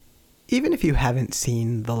Even if you haven't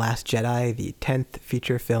seen The Last Jedi, the 10th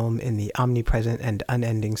feature film in the omnipresent and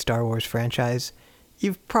unending Star Wars franchise,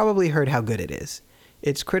 you've probably heard how good it is.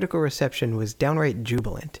 Its critical reception was downright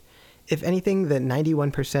jubilant. If anything, the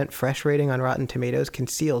 91% fresh rating on Rotten Tomatoes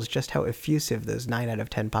conceals just how effusive those 9 out of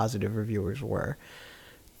 10 positive reviewers were.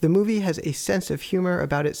 The movie has a sense of humor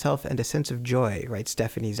about itself and a sense of joy, writes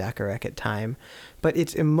Stephanie Zacharek at Time, but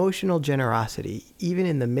its emotional generosity, even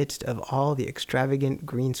in the midst of all the extravagant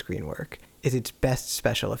green screen work, is its best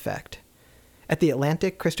special effect. At The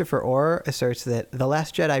Atlantic, Christopher Orr asserts that The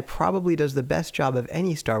Last Jedi probably does the best job of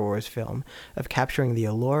any Star Wars film of capturing the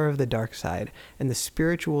allure of the dark side and the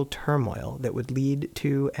spiritual turmoil that would lead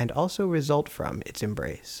to and also result from its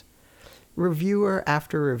embrace. Reviewer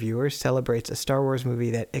after reviewer celebrates a Star Wars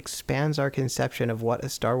movie that expands our conception of what a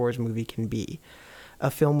Star Wars movie can be. A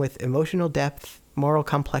film with emotional depth, moral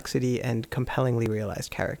complexity, and compellingly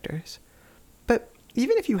realized characters. But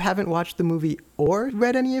even if you haven't watched the movie or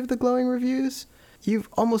read any of the glowing reviews, you've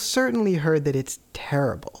almost certainly heard that it's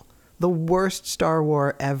terrible. The worst Star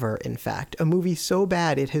Wars ever, in fact. A movie so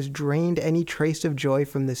bad it has drained any trace of joy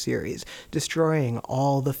from the series, destroying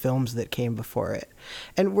all the films that came before it.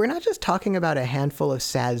 And we're not just talking about a handful of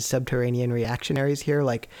sad subterranean reactionaries here,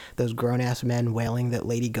 like those grown-ass men wailing that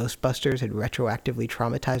Lady Ghostbusters had retroactively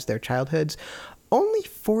traumatized their childhoods. Only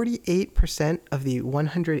 48% of the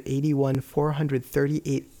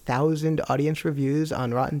 438,000 audience reviews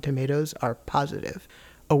on Rotten Tomatoes are positive.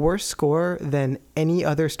 A worse score than any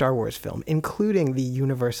other Star Wars film, including the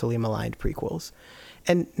universally maligned prequels.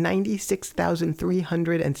 And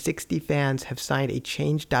 96,360 fans have signed a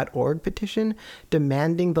Change.org petition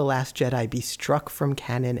demanding The Last Jedi be struck from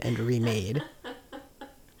canon and remade.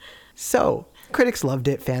 So, critics loved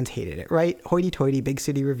it, fans hated it, right? Hoity-toity big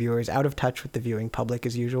city reviewers out of touch with the viewing public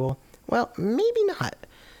as usual? Well, maybe not.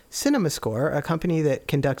 CinemaScore, a company that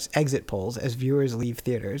conducts exit polls as viewers leave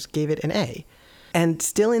theaters, gave it an A. And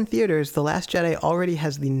still in theaters, The Last Jedi already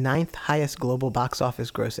has the 9th highest global box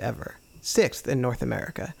office gross ever, 6th in North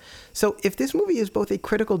America. So if this movie is both a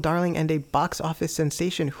critical darling and a box office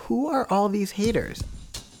sensation, who are all these haters?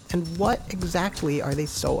 And what exactly are they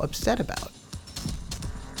so upset about?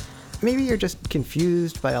 Maybe you're just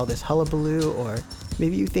confused by all this hullabaloo, or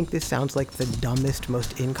maybe you think this sounds like the dumbest,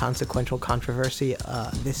 most inconsequential controversy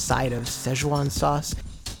this side of Szechuan sauce.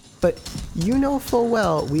 But you know full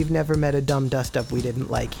well we've never met a dumb dust-up we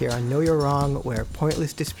didn't like here on Know You're Wrong, where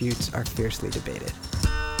pointless disputes are fiercely debated.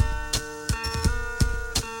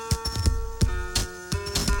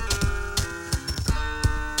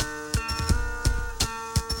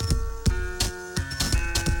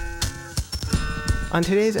 On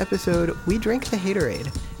today's episode, we drink the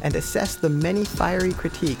haterade and assess the many fiery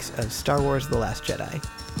critiques of Star Wars The Last Jedi.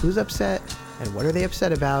 Who's upset, and what are they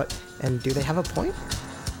upset about, and do they have a point?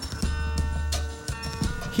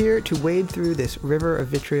 Here to wade through this river of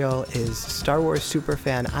vitriol is Star Wars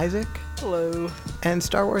superfan Isaac. Hello. And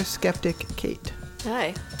Star Wars skeptic Cate.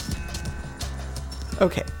 Hi.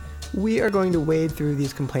 Okay, we are going to wade through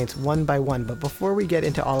these complaints one by one, but before we get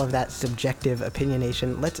into all of that subjective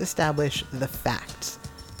opinionation, let's establish the facts.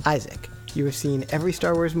 Isaac, you have seen every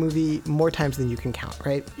Star Wars movie more times than you can count,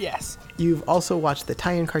 right? Yes. You've also watched the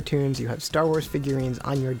tie-in cartoons, you have Star Wars figurines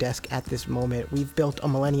on your desk at this moment, we've built a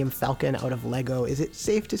Millennium Falcon out of Lego. Is it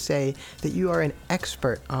safe to say that you are an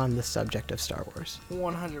expert on the subject of Star Wars?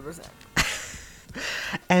 100%.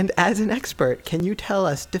 And as an expert, can you tell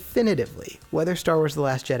us definitively whether Star Wars The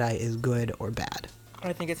Last Jedi is good or bad?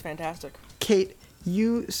 I think it's fantastic. Cate,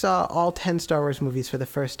 you saw all 10 Star Wars movies for the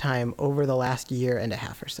first time over the last year and a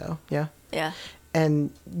half or so, yeah? Yeah.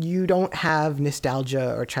 And you don't have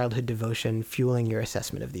nostalgia or childhood devotion fueling your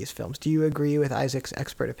assessment of these films. Do you agree with Isaac's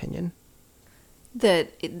expert opinion?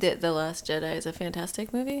 That The Last Jedi is a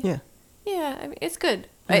fantastic movie? Yeah. Yeah, I mean, it's good.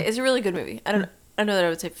 It's a really good movie. I don't know that I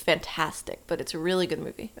would say fantastic, but it's a really good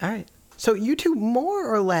movie. All right. So you two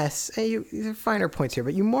more or less, these are finer points here,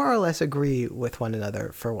 but you more or less agree with one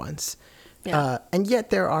another for once. Yeah. And yet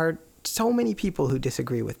there are so many people who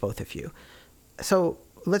disagree with both of you. So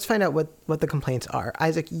let's find out what the complaints are.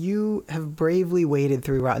 Isaac, you have bravely waded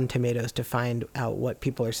through Rotten Tomatoes to find out what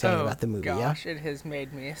people are saying about the movie, gosh, yeah? it has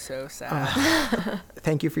made me so sad.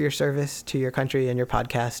 Thank you for your service to your country and your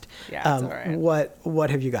podcast. Yeah, that's all right. What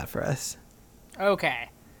have you got for us? Okay.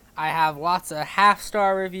 I have lots of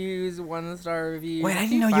half-star reviews, one-star reviews. Wait, I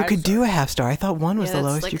didn't know you could do a half star. I thought one was the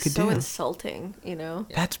lowest like you could so do. Insulting, you know?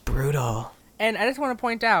 Yeah. That's brutal. And I just want to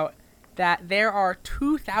point out that there are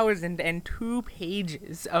 2,002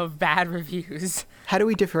 pages of bad reviews. How do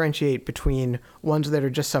we differentiate between ones that are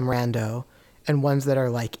just some rando and ones that are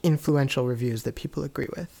like influential reviews that people agree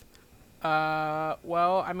with?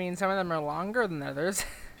 Well, I mean, some of them are longer than others.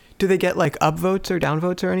 Do they get like upvotes or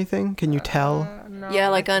downvotes or anything? Can you tell? No, Yeah,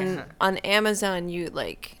 like I on can't. Amazon, you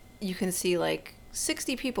can see like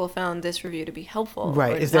 60 people found this review to be helpful.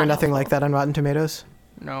 Right. or Is there not nothing like helpful. that on Rotten Tomatoes?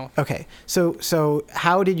 No. Okay. So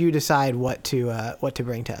how did you decide what to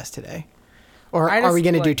bring to us today? Or I are we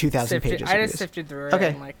just, going to do like, 2,000 sifted- pages? I of just these? sifted through it. Okay.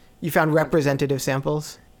 And, like, You found representative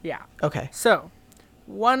samples? yeah. Okay. So,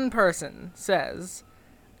 one person says,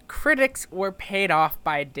 critics were paid off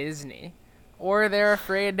by Disney, or they're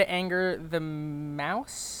afraid to anger the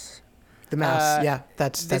mouse. The mouse. Yeah,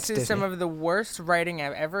 that's This is Disney. some of the worst writing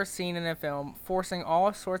I've ever seen in a film, forcing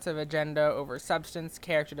all sorts of agenda over substance,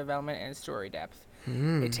 character development, and story depth.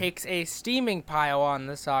 It takes a steaming pile on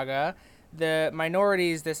the saga. The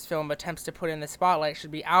minorities this film attempts to put in the spotlight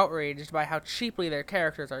should be outraged by how cheaply their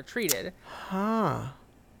characters are treated. Huh.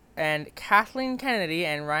 And Kathleen Kennedy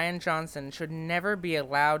and Rian Johnson should never be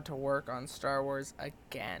allowed to work on Star Wars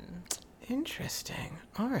again. Interesting.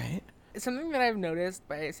 All right. Something that I've noticed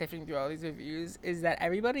by sifting through all these reviews is that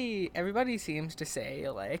everybody seems to say,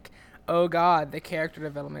 like, oh god, the character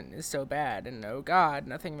development is so bad, and oh god,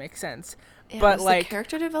 nothing makes sense. Yeah, but was like, the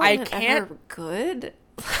character development I can't. ever good?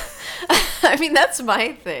 I mean, that's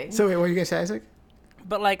my thing. So wait, what were you going to say, Isaac?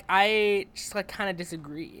 But like, I just like kind of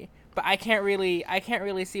disagree. But I can't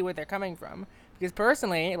really see where they're coming from, because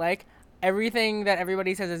personally, like, everything that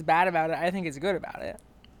everybody says is bad about it, I think is good about it.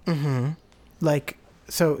 Like,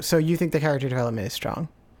 so you think the character development is strong?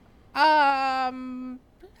 I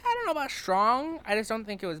don't know about strong. I just don't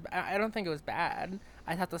think it was. I don't think it was bad.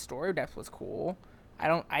 I thought the story depth was cool.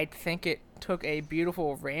 I think it took a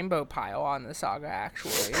beautiful rainbow pile on the saga,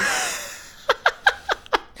 actually.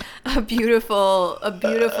 A beautiful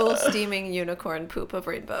steaming unicorn poop of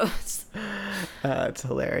rainbows. It's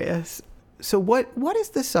hilarious. So what is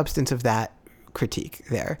the substance of that critique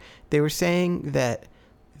there? They were saying that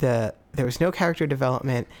there was no character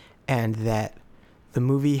development and that the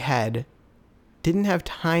movie didn't have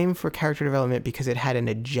time for character development because it had an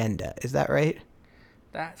agenda. Is that right?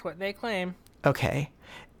 That's what they claim. Okay.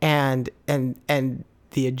 And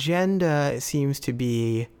the agenda seems to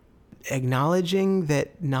be acknowledging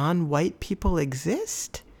that non-white people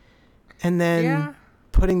exist and then Yeah.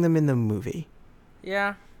 putting them in the movie.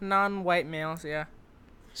 Yeah, non-white males. Yeah.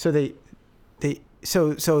 So they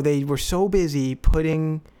were so busy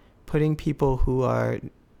putting people who are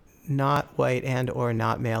not white and or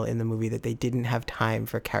not male in the movie that they didn't have time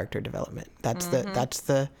for character development. That's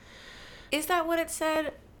the Is that what it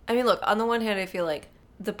said? I mean, look, on the one hand, I feel like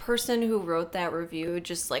the person who wrote that review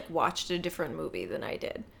just like watched a different movie than I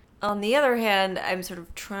did. On the other hand, I'm sort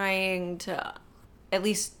of trying to at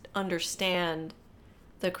least understand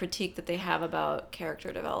the critique that they have about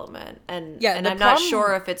character development. And I'm not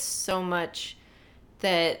sure if it's so much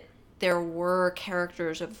that there were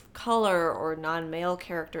characters of color or non-male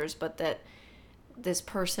characters, but that this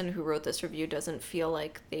person who wrote this review doesn't feel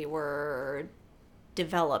like they were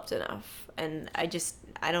developed enough. And I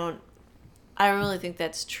don't really think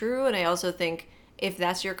that's true. And I also think if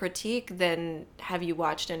that's your critique, then have you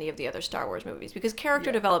watched any of the other Star Wars movies? Because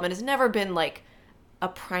character development has never been like a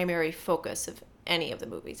primary focus of any of the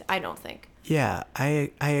movies, I don't think. Yeah,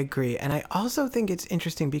 I agree. And I also think it's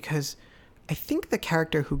interesting because I think the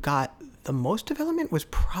character who got the most development was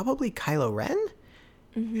probably Kylo Ren.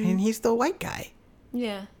 Mm-hmm. And he's the white guy.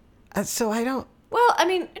 Yeah. So I don't... Well, I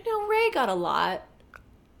mean, Rey got a lot.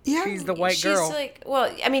 Yeah. She's the white girl. She's like,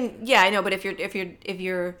 well, I mean, yeah, I know, but if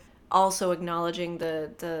you're also acknowledging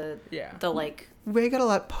the like... Rey got a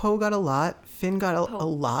lot, Poe got a lot, Finn got a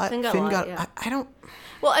lot. Finn got a lot, yeah. I don't...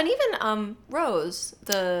 Well, and even Rose,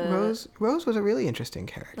 Rose was a really interesting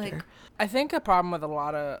character. Like, I think a problem with a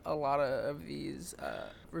lot of these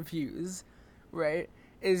reviews, right,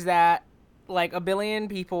 is that like a billion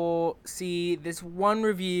people see this one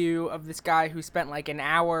review of this guy who spent like an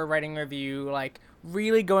hour writing a review, like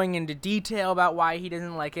really going into detail about why he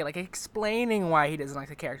doesn't like it, like explaining why he doesn't like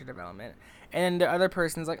the character development, and then the other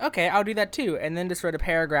person's like, okay, I'll do that too, and then just wrote a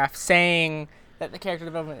paragraph saying that the character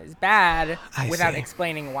development is bad without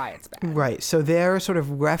explaining why it's bad. Right. So they're sort of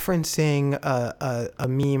referencing a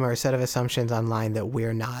meme or a set of assumptions online that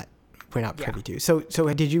we're not privy to. So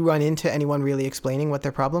did you run into anyone really explaining what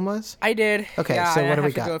their problem was? I did. Okay. Yeah, so what do we I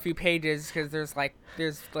have got? to go a few pages because there's like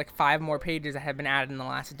 5 more pages that have been added in the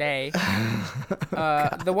last day.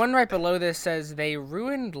 The one right below this says they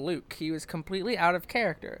ruined Luke. He was completely out of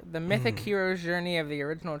character. The mythic hero's journey of the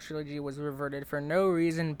original trilogy was reverted for no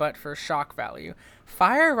reason but for shock value.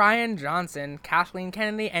 Fire Rian Johnson, Kathleen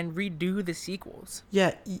Kennedy, and redo the sequels.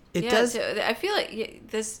 Yeah, it does. So I feel like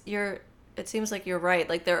this It seems like you're right.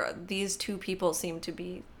 Like these two people seem to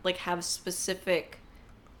be like have specific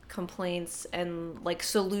complaints and like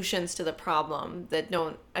solutions to the problem that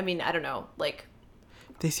don't. I mean, I don't know. Like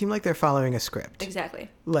They seem like they're following a script. exactly.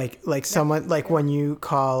 Like someone like when you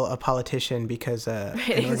call a politician because an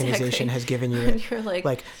organization has given you And you're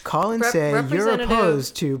like call and say you're Representative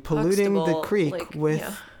opposed to polluting the Huxtable, creek like, with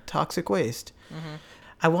yeah. toxic waste.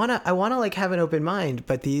 I wanna like have an open mind,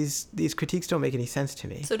 but these critiques don't make any sense to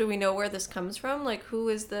me. So do we know where this comes from? Like who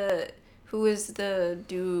is the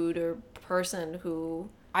dude or person who?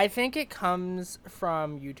 I think it comes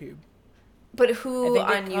from YouTube. But who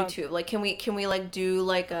I on think YouTube? Like can we like do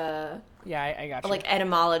like a Yeah, I got you. like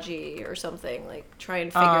etymology or something? Like try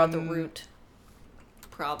and figure out the root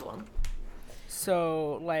problem.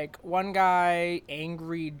 So, like, one guy,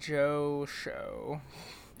 Angry Joe Show,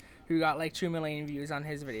 who got like 2 million views on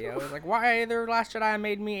his video, was like, "Why the Last Jedi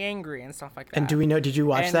made me angry" and stuff like that. And do we know? Did you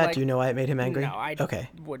watch And, that? like, Do you know why it made him angry? No, I okay.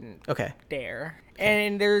 wouldn't Okay. dare.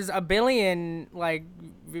 And there's a billion like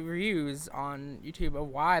reviews on YouTube of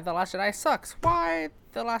why the Last Jedi sucks. Why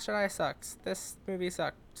the Last Jedi sucks. This movie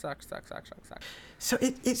sucks. So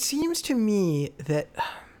it seems to me that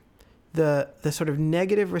the sort of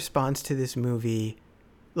negative response to this movie,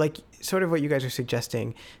 like sort of what you guys are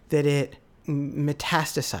suggesting, that it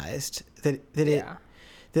metastasized,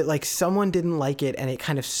 that like someone didn't like it and it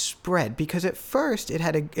kind of spread, because at first it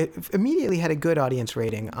immediately had a good audience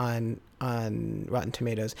rating on Rotten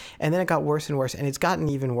Tomatoes, and then it got worse and worse, and it's gotten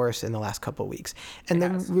even worse in the last couple of weeks. And the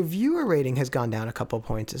reviewer rating has gone down a couple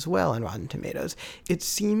points as well on Rotten Tomatoes. It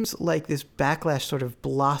seems like this backlash sort of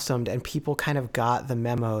blossomed, and people kind of got the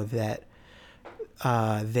memo that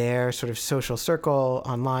their sort of social circle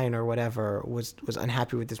online or whatever was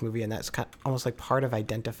unhappy with this movie, and that's kind of almost like part of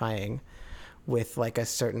identifying with like a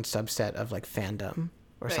certain subset of like fandom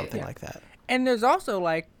or something like that. And there's also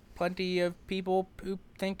like plenty of people who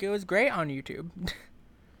think it was great on YouTube.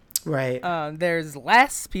 Right. There's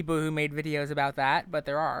less people who made videos about that, but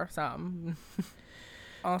there are some.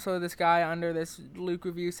 Also, this guy under this Luke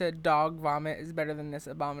review said dog vomit is better than this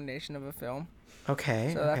abomination of a film.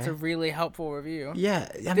 Okay. So that's a really helpful review. Yeah,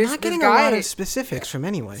 I'm not getting a lot of specifics from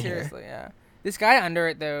anyone seriously, here. Yeah. This guy under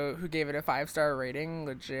it, though, who gave it a 5-star rating,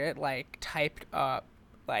 legit, like, typed up,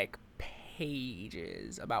 like,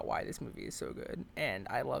 pages about why this movie is so good. And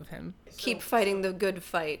I love him. Keep fighting the good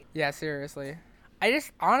fight. Yeah, seriously.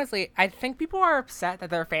 Honestly, I think people are upset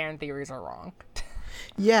that their fan theories are wrong.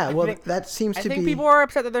 Yeah, well, that seems to be... I think people are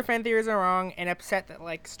upset that their fan theories are wrong, and upset that,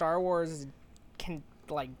 like, Star Wars can,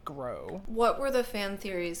 like, grow. What were the fan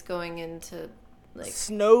theories going into, like...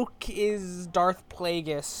 Snoke is Darth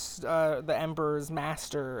Plagueis, the Emperor's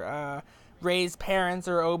master. Rey's parents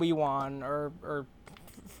are Obi-Wan or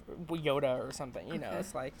Yoda or something, you know,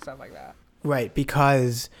 it's like stuff like that. Right,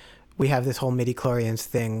 because we have this whole midichlorians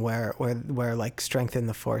thing where like strength in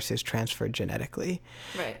the Force is transferred genetically.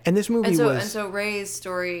 Right. And this movie and so Rey's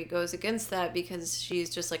story goes against that because she's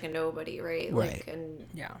just like a nobody, right? Right.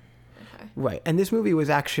 Yeah. Okay. Right. And this movie was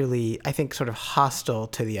actually, I think, sort of hostile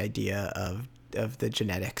to the idea of the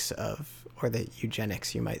genetics of, or the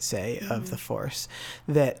eugenics, you might say, of the Force.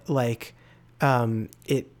 That like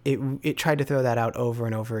it tried to throw that out over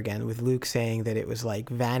and over again, with Luke saying that it was like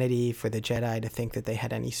vanity for the Jedi to think that they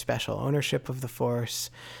had any special ownership of the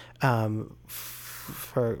Force,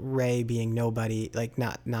 for Rey being nobody, like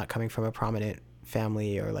not coming from a prominent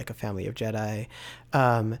family or like a family of Jedi.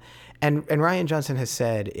 And Rian Johnson has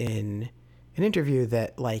said in an interview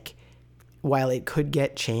that like, while it could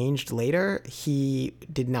get changed later, he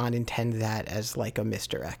did not intend that as like a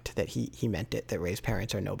misdirect, that he meant it, that Rey's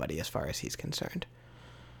parents are nobody as far as he's concerned.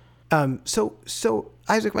 So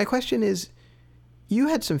Isaac, my question is, you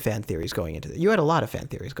had some fan theories going into this. You had a lot of fan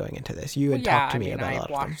theories going into this. You had talked to me about a lot of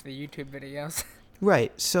them. I watched the YouTube videos.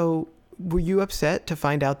 Right. So were you upset to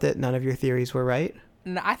find out that none of your theories were right?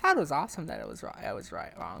 No, I thought it was awesome that it was right. I was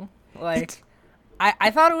wrong. Like,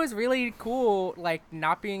 I thought it was really cool, like,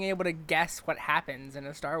 not being able to guess what happens in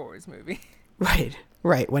a Star Wars movie. Right.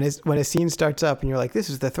 When a scene starts up and you're like, this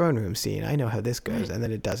is the throne room scene, I know how this goes, and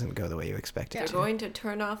then it doesn't go the way you expect it They're to. going to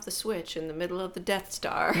turn off the switch in the middle of the Death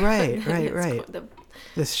Star. Right.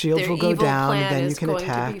 The shields will go down, and then you can attack. Their evil plan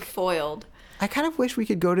is going to be foiled. I kind of wish we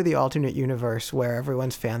could go to the alternate universe where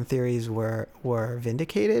everyone's fan theories were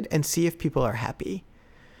vindicated and see if people are happy.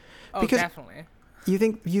 Oh, definitely. You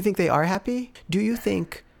think they are happy? Do you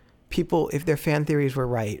think people, if their fan theories were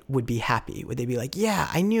right, would be happy? Would they be like, yeah,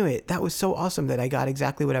 I knew it. That was so awesome that I got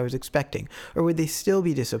exactly what I was expecting? Or would they still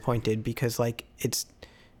be disappointed because like it's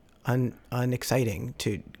unexciting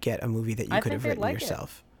to get a movie that you could have written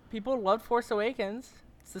yourself? People loved Force Awakens.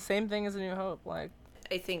 It's the same thing as A New Hope. Like,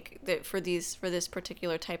 I think that for this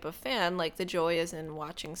particular type of fan, like the joy is in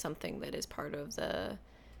watching something that is part of the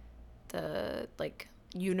like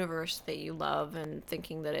universe that you love and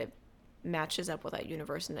thinking that it matches up with that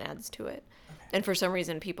universe and adds to it. Okay. And for some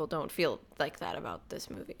reason people don't feel like that about this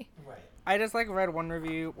movie. Right. I just like read one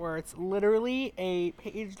review where it's literally a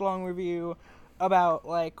page-long review about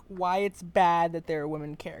like why it's bad that there are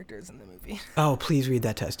women characters in the movie. Oh, please read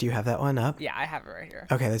that to us. Do you have that one up? Yeah, I have it right here.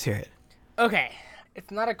 Okay, let's hear it. Okay. It's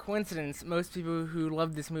not a coincidence most people who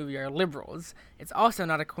love this movie are liberals. It's also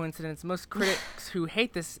not a coincidence most critics who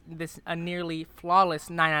hate this a nearly flawless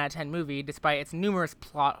 9 out of 10 movie, despite its numerous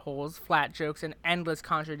plot holes, flat jokes, and endless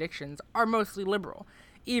contradictions, are mostly liberal.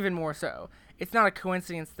 Even more so. It's not a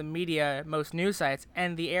coincidence the media, most news sites,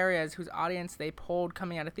 and the areas whose audience they polled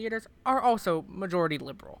coming out of theaters are also majority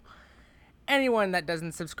liberal. Anyone that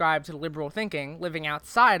doesn't subscribe to liberal thinking, living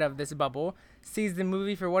outside of this bubble, sees the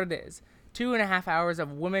movie for what it is. 2.5 hours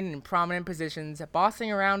of women in prominent positions bossing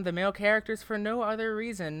around the male characters for no other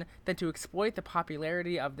reason than to exploit the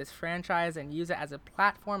popularity of this franchise and use it as a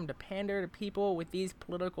platform to pander to people with these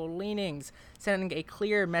political leanings, sending a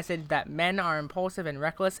clear message that men are impulsive and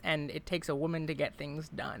reckless and it takes a woman to get things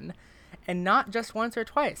done. And not just once or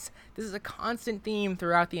twice. This is a constant theme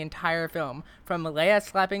throughout the entire film, from Leia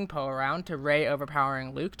slapping Poe around, to Rey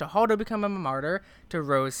overpowering Luke, to Holdo becoming a martyr, to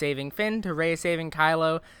Rose saving Finn, to Rey saving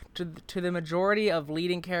Kylo, to the majority of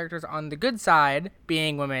leading characters on the good side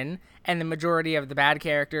being women, and the majority of the bad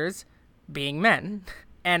characters being men.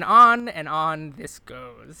 And on this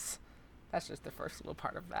goes. That's just the first little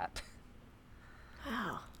part of that.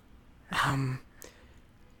 Wow.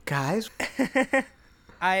 Guys?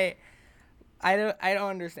 I don't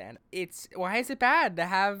understand. Why is it bad to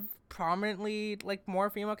have prominently like more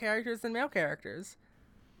female characters than male characters?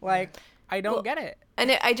 Like, I don't get it.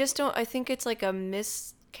 And I just don't. I think it's like a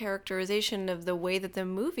mischaracterization of the way that the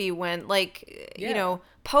movie went. Like, you know,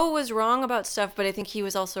 Poe was wrong about stuff, but I think he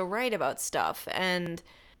was also right about stuff. And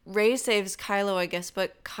Rey saves Kylo, I guess,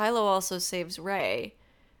 but Kylo also saves Rey.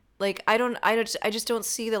 Like, I just don't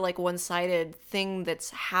see the like one-sided thing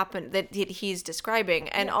that's happened that he's describing.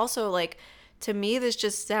 And also, like, to me, this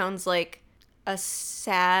just sounds like a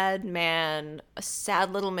sad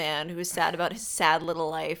little man who's sad about his sad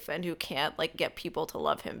little life and who can't like get people to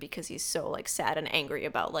love him because he's so like sad and angry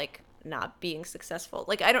about like not being successful.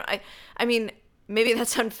 Like, I mean, maybe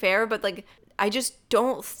that's unfair, but like, I just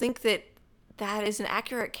don't think that is an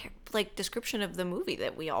accurate like description of the movie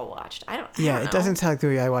that we all watched. I don't know. It doesn't sound like the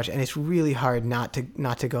movie I watched, and it's really hard not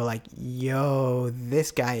to go like, yo,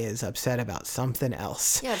 this guy is upset about something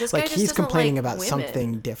else. Yeah, this like guy just he's complaining like about women.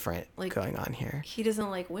 Something different like, going on here. He doesn't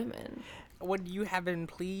like women. Would you have been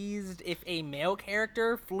pleased if a male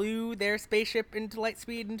character flew their spaceship into light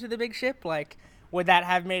speed into the big ship? Like, would that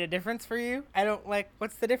have made a difference for you?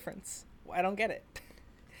 What's the difference? I don't get it.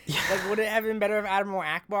 Yeah. Like, would it have been better if Admiral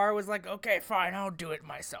Akbar was like, okay, fine, I'll do it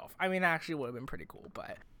myself? I mean, that actually would have been pretty cool,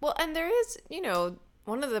 but... Well, and there is, you know,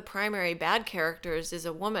 one of the primary bad characters is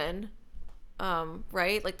a woman,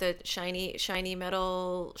 right? Like the shiny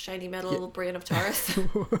metal Brienne of Tarth.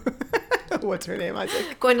 What's her name,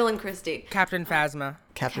 Isaac? Gwendolyn Christie. Captain Phasma.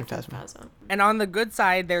 Captain Phasma. And on the good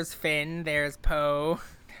side, there's Finn, there's Poe,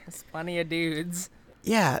 there's plenty of dudes.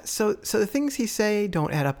 Yeah, so the things he say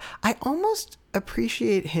don't add up. I almost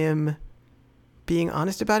appreciate him being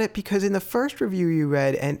honest about it, because in the first review you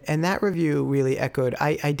read, and that review really echoed,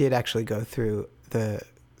 I did actually go through the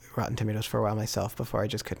Rotten Tomatoes for a while myself before I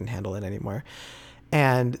just couldn't handle it anymore.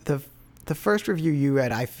 And the first review you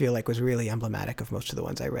read, I feel like, was really emblematic of most of the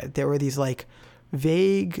ones I read. There were these like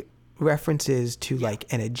vague references to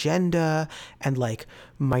like an agenda and like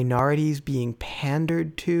minorities being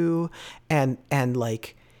pandered to, and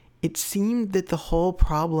like it seemed that the whole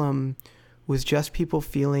problem was just people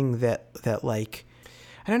feeling that like,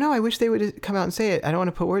 I don't know, I wish they would come out and say it. I don't want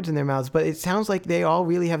to put words in their mouths, but it sounds like they all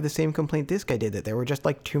really have the same complaint this guy did, that there were just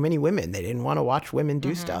like too many women. They didn't want to watch women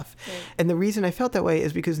do stuff. Right. And the reason I felt that way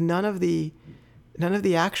is because none of the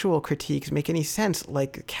actual critiques make any sense,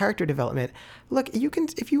 like character development. Look, you can,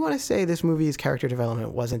 if you want to say this movie's character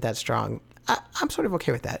development wasn't that strong, I'm sort of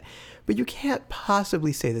okay with that. But you can't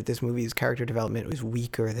possibly say that this movie's character development was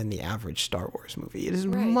weaker than the average Star Wars movie. It is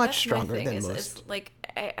much stronger than most. It's like,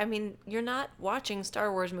 I mean, you're not watching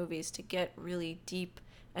Star Wars movies to get really deep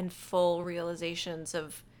and full realizations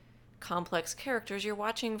of complex characters. You're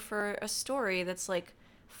watching for a story that's like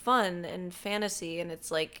fun and fantasy, and it's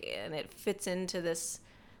like, and it fits into this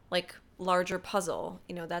like larger puzzle.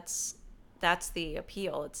 You know, that's the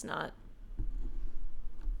appeal. It's not,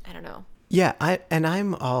 I don't know. Yeah,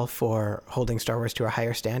 I'm all for holding Star Wars to a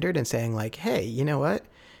higher standard and saying like, hey, you know what?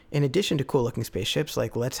 in addition to cool looking spaceships,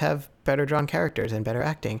 like let's have better drawn characters and better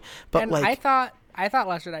acting. But And like I thought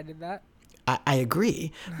Last Jedi did that. I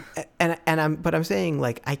agree, I'm saying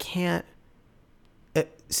like I can't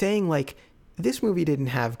saying like this movie didn't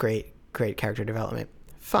have great character development.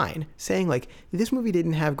 Fine. Saying like this movie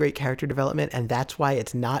didn't have great character development and that's why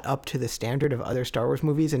it's not up to the standard of other Star Wars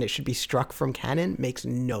movies and it should be struck from canon makes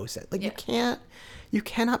no sense. Like you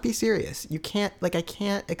cannot be serious. You can't, like, I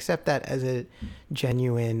can't accept that as a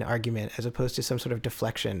genuine argument as opposed to some sort of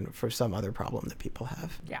deflection for some other problem that people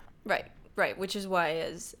have. Yeah. Right. Which is why,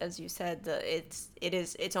 as you said,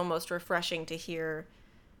 it's almost refreshing to hear,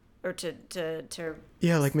 or to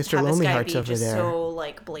yeah, like Mr. have Lonely this guy Hearts be over just there. so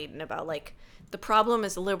like blatant about like the problem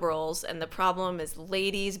is liberals and the problem is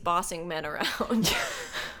ladies bossing men around.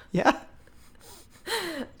 Yeah.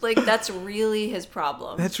 Like that's really his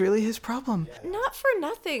problem. That's really his problem. Not for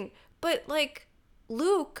nothing, but like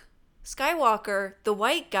Luke Skywalker, the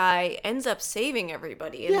white guy, ends up saving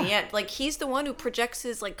everybody in the end. Like he's the one who projects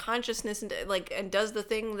his like consciousness and like and does the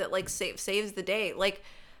thing that like saves the day. Like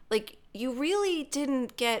you really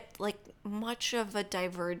didn't get like much of a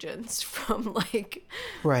divergence from like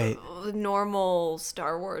normal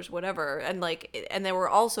Star Wars whatever, and there were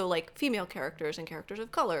also like female characters and characters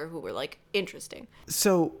of color who were like interesting.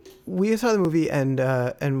 So we saw the movie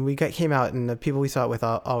and we came out and the people we saw it with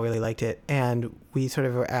all really liked it, and we sort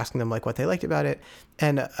of were asking them like what they liked about it,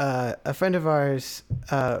 and a friend of ours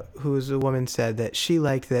who was a woman said that she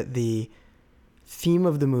liked that the theme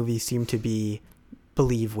of the movie seemed to be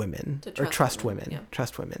believe women or trust women.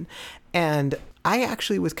 Trust women. And I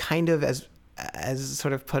actually was kind of as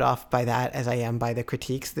sort of put off by that as I am by the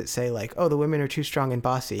critiques that say like, oh, the women are too strong and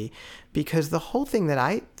bossy, because the whole thing that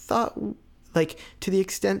I thought, like, to the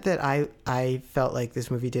extent that I felt like this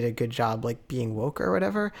movie did a good job like being woke or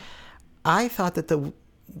whatever, I thought that the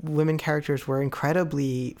women characters were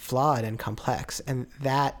incredibly flawed and complex, and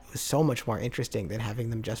that was so much more interesting than having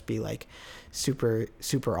them just be like super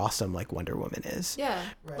awesome like Wonder Woman is. Yeah,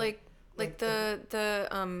 right. like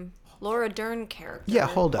the Laura Dern character. Yeah,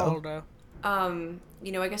 Holdo.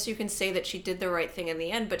 You know, I guess you can say that she did the right thing in the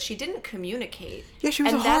end, but she didn't communicate. Yeah, she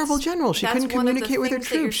was a horrible general. She couldn't communicate with her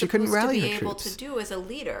troops. She couldn't rally her troops. Be able to do as a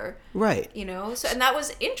leader, right? You know, so and that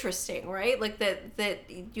was interesting, right? Like that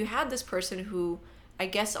you had this person who I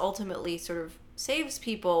guess ultimately sort of saves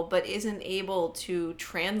people, but isn't able to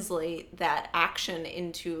translate that action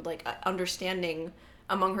into like understanding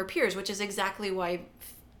among her peers, which is exactly why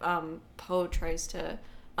Poe tries to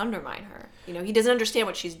undermine her. You know, he doesn't understand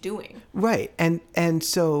what she's doing. Right, and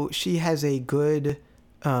so she has a good.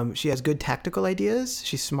 She has good tactical ideas.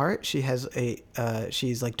 She's smart. She has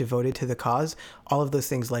she's like devoted to the cause. All of those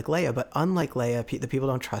things like Leia, but unlike Leia, the people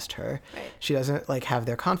don't trust her. Right. She doesn't like have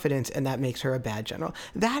their confidence, and that makes her a bad general.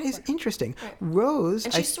 That is interesting. Right. Rose,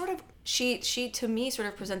 and she to me sort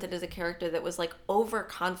of presented as a character that was like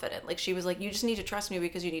overconfident. Like she was like, you just need to trust me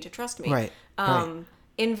because you need to trust me. Right.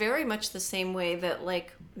 In very much the same way that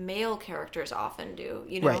like male characters often do.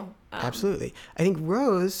 You know. Right. Absolutely. I think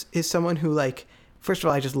Rose is someone who like. First of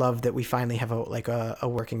all, I just love that we finally have a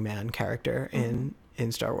working man character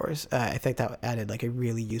in Star Wars. I think that added like a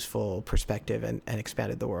really useful perspective and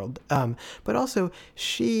expanded the world. But also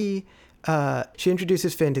she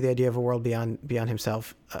introduces Finn to the idea of a world beyond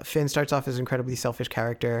himself. Finn starts off as an incredibly selfish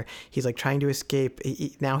character. He's like trying to escape.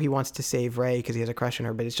 Now he wants to save Rey because he has a crush on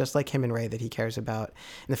her, but it's just like him and Rey that he cares about.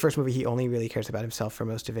 In the first movie, he only really cares about himself for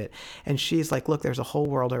most of it. And she's like, look, there's a whole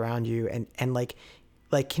world around you, and like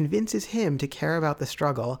convinces him to care about the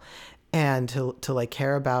struggle and to like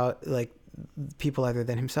care about like people other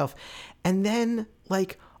than himself, and then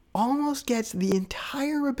like almost gets the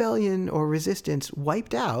entire rebellion or resistance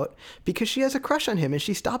wiped out because she has a crush on him and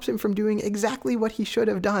she stops him from doing exactly what he should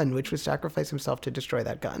have done, which was sacrifice himself to destroy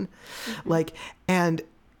that gun. Like and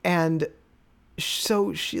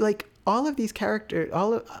so she like all of these characters,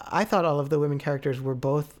 I thought all of the women characters were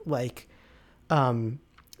both like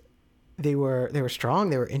they were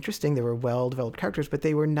strong, they were interesting, they were well-developed characters, but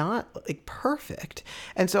they were not like perfect.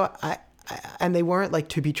 And so and they weren't like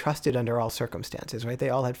to be trusted under all circumstances, right? They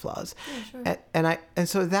all had flaws. Yeah, sure. And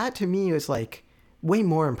so that to me was like way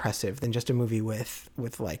more impressive than just a movie with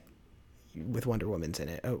Wonder Woman's in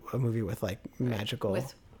it, a movie with like magical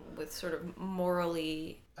with sort of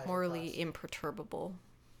morally imperturbable.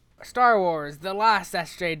 Star Wars: The Last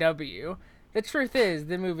SJW. The truth is,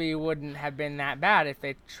 the movie wouldn't have been that bad if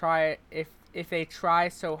they try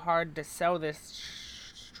so hard to sell this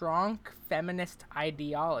strong feminist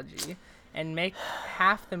ideology and make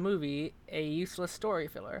half the movie a useless story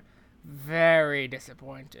filler. Very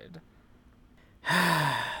disappointed.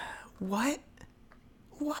 What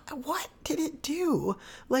what did it do?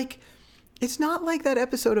 Like, it's not like that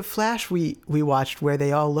episode of Flash we watched where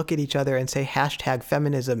they all look at each other and say hashtag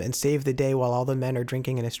feminism and save the day while all the men are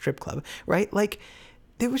drinking in a strip club, right? Like,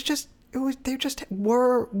 there just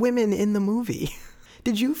were women in the movie.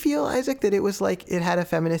 Did you feel, Isaac, that it was like it had a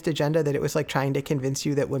feminist agenda, that it was like trying to convince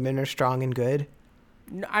you that women are strong and good?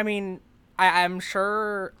 I mean, I'm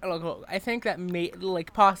sure. Look, I think that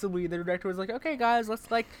possibly the director was like, okay, guys, let's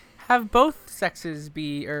like have both sexes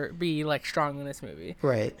be like strong in this movie,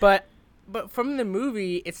 right? But from the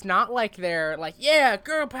movie, it's not like they're like, yeah,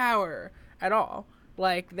 girl power at all.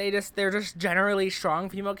 Like they're just generally strong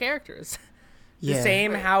female characters. The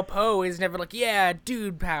same how Poe is never like, yeah,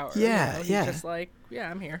 dude power. Yeah, He's just like, yeah,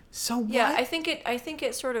 I'm here. So what? Yeah, I think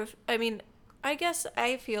it sort of, I mean, I guess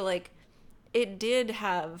I feel like it did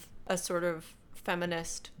have a sort of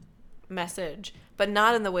feminist message, but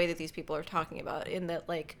not in the way that these people are talking about, in that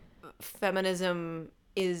like feminism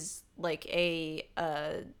is like a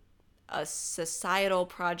societal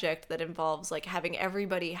project that involves like having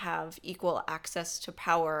everybody have equal access to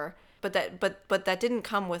power, but that didn't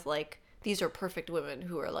come with like, these are perfect women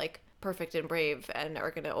who are like perfect and brave and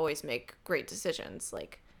are going to always make great decisions.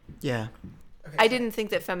 Like, yeah. Okay, I didn't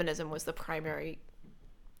think that feminism was the primary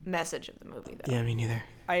message of the movie, though. Yeah, me neither.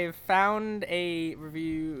 I found a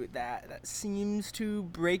review that seems to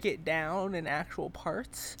break it down in actual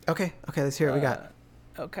parts. Okay, let's hear what we got.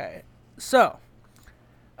 Okay, so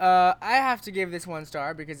I have to give this 1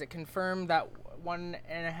 star because it confirmed that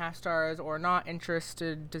 1.5 stars or not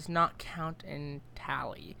interested does not count in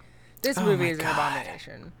tally. This movie is an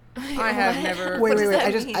abomination. I have never. Wait.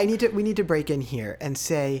 We need to break in here and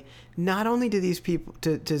say, not only do these people,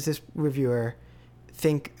 does this reviewer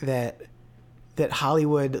think that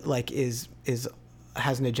Hollywood like has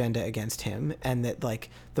an agenda against him, and that like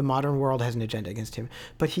the modern world has an agenda against him,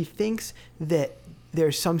 but he thinks that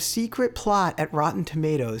there's some secret plot at Rotten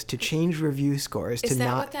Tomatoes to change review scores. Is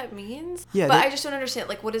that what that means? Yeah, but I just don't understand.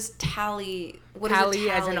 Like, what is tally? What tally is a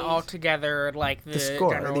tally as an altogether, like the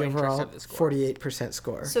score, general the interest overall of the score. 48%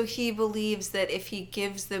 score. So he believes that if he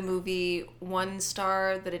gives the movie 1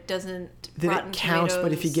 star, that it doesn't. That Rotten it counts, Tomatoes...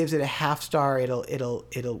 but if he gives it a half star, it'll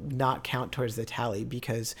not count towards the tally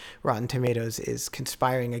because Rotten Tomatoes is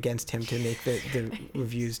conspiring against him to make the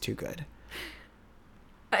reviews too good.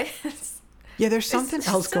 Yeah, there's something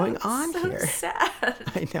else going on here. Sad.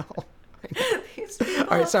 I know.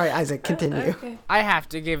 All right, sorry, Isaac, continue. Okay. I have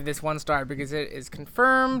to give this 1 star because it is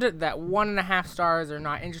confirmed that 1.5 stars or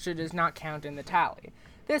not interested does not count in the tally.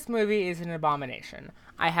 This movie is an abomination.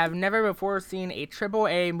 I have never before seen a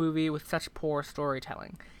AAA movie with such poor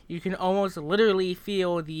storytelling. You can almost literally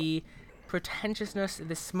feel the pretentiousness,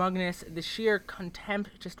 the smugness, the sheer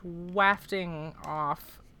contempt just wafting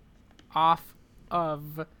off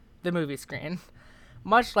of the movie screen,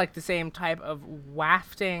 much like the same type of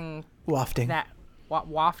wafting that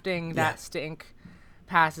stink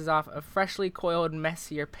passes off a freshly coiled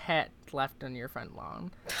mess your pet left on your front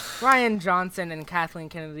lawn. Rian Johnson and Kathleen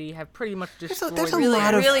Kennedy have pretty much destroyed. There's a really,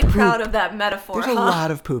 lot of really poop. proud of that metaphor. There's a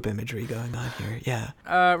lot of poop imagery going on here. Yeah.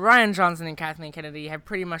 Rian Johnson and Kathleen Kennedy have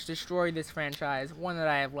pretty much destroyed this franchise, one that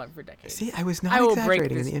I have loved for decades. See, I was not I will exaggerating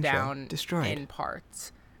break this in the intro. down Destroyed. in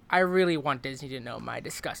parts. I really want Disney to know my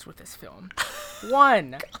disgust with this film.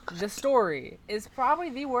 1, the story is probably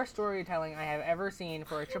the worst storytelling I have ever seen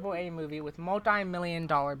for a AAA movie with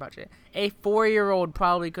multi-million-dollar budget. A 4-year-old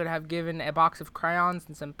probably could have given a box of crayons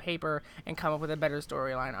and some paper and come up with a better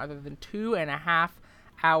storyline other than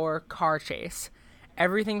 2.5-hour car chase.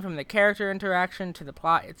 Everything from the character interaction to the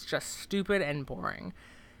plot, it's just stupid and boring.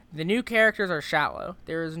 The new characters are shallow.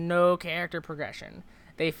 There is no character progression.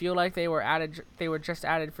 They feel like they were just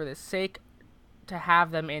added for the sake to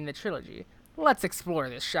have them in the trilogy. Let's explore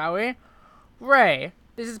this, shall we? Rey.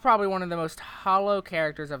 This is probably one of the most hollow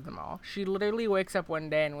characters of them all. She literally wakes up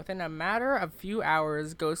one day and within a matter of few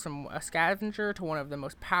hours goes from a scavenger to one of the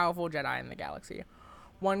most powerful Jedi in the galaxy.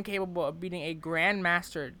 One capable of beating a Grand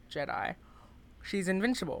Master Jedi. She's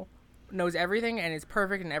invincible, knows everything, and is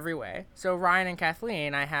perfect in every way. So Ryan and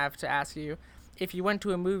Kathleen, I have to ask you, if you went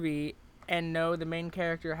to a movie and know the main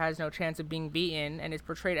character has no chance of being beaten and is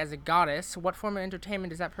portrayed as a goddess, what form of entertainment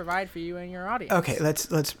does that provide for you and your audience? Okay, let's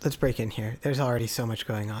break in here. There's already so much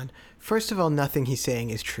going on. First of all, nothing he's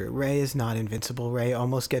saying is true. Rey is not invincible. Rey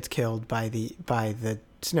almost gets killed by the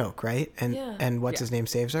Snoke, right? And what's his name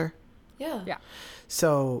saves her? Yeah.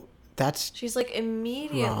 So she's like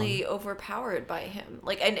immediately overpowered by him.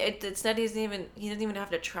 Like, and it's not he doesn't even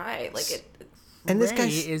have to try. Like it. And this guy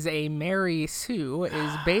is a Mary Sue,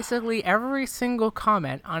 is basically every single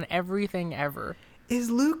comment on everything ever. Is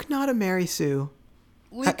Luke not a Mary Sue?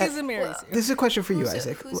 Luke is a Mary Sue. This is a question for you,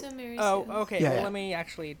 Isaac. Who's a Mary Sue? Oh, okay. Yeah, Well, yeah. let me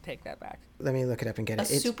actually take that back. Let me look it up and get A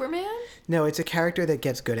it. Superman? No, it's a character that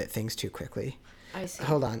gets good at things too quickly. I see.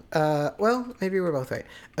 Hold on. Well, maybe we're both right.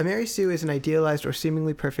 A Mary Sue is an idealized or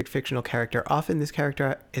seemingly perfect fictional character. Often this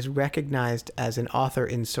character is recognized as an author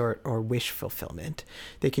insert or wish fulfillment.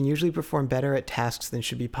 They can usually perform better at tasks than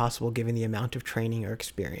should be possible given the amount of training or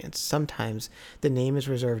experience. Sometimes the name is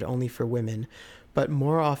reserved only for women, but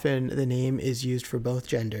more often the name is used for both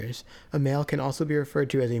genders. A male can also be referred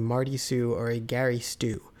to as a Marty Sue or a Gary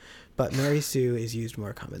Stew, but Mary Sue is used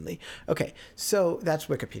more commonly. Okay, so that's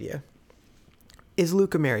Wikipedia. Is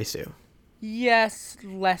Luke a Mary Sue? Yes,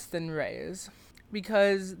 less than Rey's.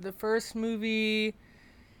 Because the first movie,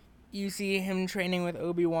 you see him training with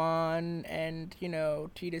Obi-Wan, and,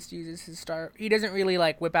 Tidus uses his star. He doesn't really,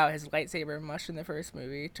 whip out his lightsaber much in the first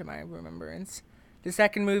movie, to my remembrance. The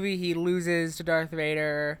second movie, he loses to Darth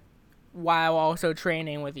Vader while also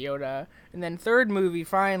training with Yoda. And then third movie,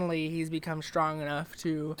 finally, he's become strong enough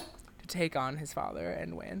to take on his father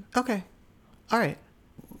and win. Okay. All right.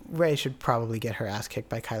 Rey should probably get her ass kicked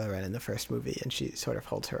by Kylo Ren in the first movie, and she sort of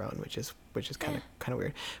holds her own, which is kind of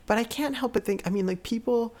weird. But I can't help but think,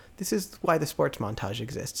 people, this is why the sports montage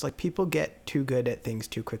exists. People get too good at things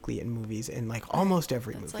too quickly in movies, in almost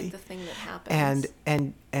every movie. That's the thing that happens.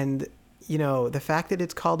 And the fact that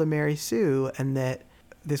it's called a Mary Sue, and that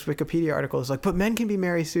this Wikipedia article is but men can be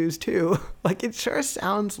Mary Sues too. It sure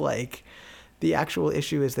sounds like the actual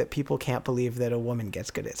issue is that people can't believe that a woman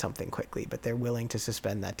gets good at something quickly, but they're willing to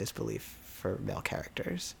suspend that disbelief for male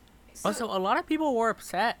characters. Also, a lot of people were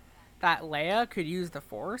upset that Leia could use the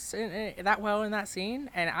Force that well in that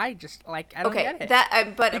scene, and I don't get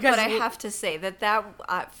it. But I have to say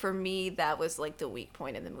that for me, that was the weak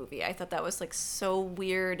point in the movie. I thought that was so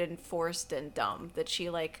weird and forced and dumb that she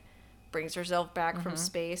brings herself back from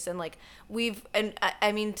space, and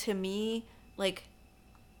to me,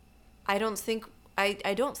 I don't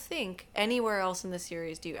think anywhere else in the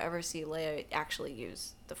series do you ever see Leia actually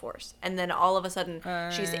use the Force, and then all of a sudden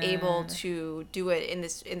she's able to do it in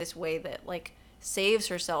this way that saves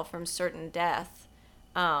herself from certain death.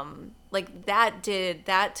 That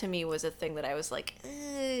to me was a thing that I was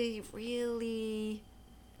really.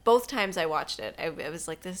 Both times I watched it, I was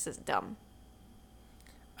this is dumb.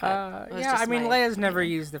 Leia's never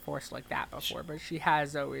used the Force like that before, but she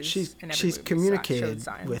has always. She's movie communicated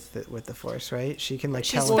with the Force, right? She can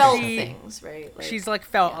she's tell felt things, right? She's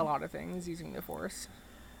felt a lot of things using the Force.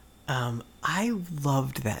 I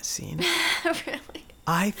loved that scene. Really?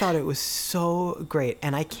 I thought it was so great,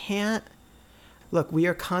 and I can't. Look, we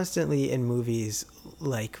are constantly in movies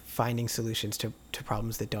finding solutions to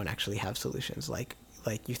problems that don't actually have solutions.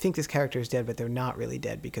 You think this character is dead, but they're not really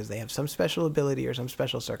dead because they have some special ability or some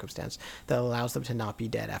special circumstance that allows them to not be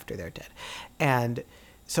dead after they're dead. And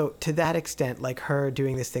so to that extent, her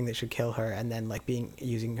doing this thing that should kill her and then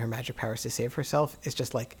using her magic powers to save herself is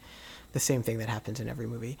just the same thing that happens in every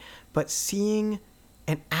movie. But seeing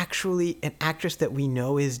an actress that we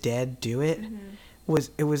know is dead do it was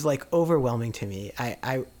overwhelming to me.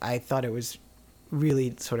 I thought it was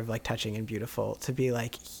really sort of touching and beautiful to be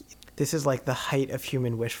this is the height of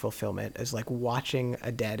human wish fulfillment, is watching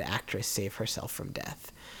a dead actress save herself from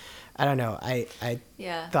death. I don't know. I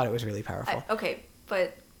thought it was really powerful.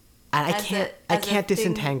 But and I can't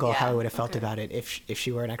disentangle how I would have felt about it if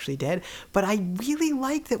she weren't actually dead. But I really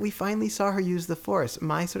like that we finally saw her use the Force.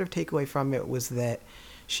 My sort of takeaway from it was that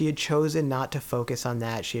she had chosen not to focus on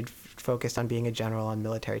that. She had focused on being a general, on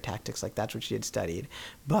military tactics. That's what she had studied.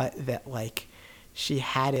 But that she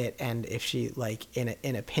had it, and if she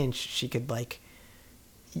in a pinch she could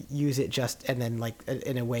use it just and then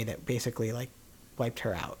in a way that basically wiped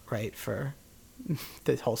her out, right, for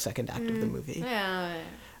the whole second act of the movie. Yeah.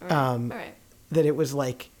 All right. That it was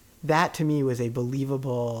that to me was a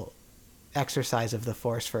believable exercise of the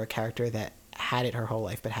Force for a character that had it her whole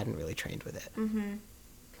life but hadn't really trained with it. Mm-hmm.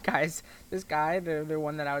 Guys, this guy, the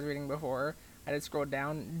one that I was reading before, I had scrolled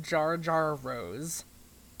down, Jar Jar Rose.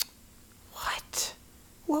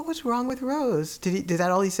 What was wrong with Rose? Is that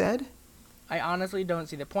all he said? I honestly don't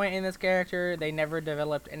see the point in this character. They never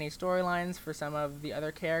developed any storylines for some of the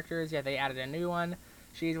other characters, yet they added a new one.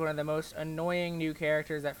 She's one of the most annoying new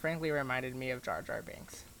characters that frankly reminded me of Jar Jar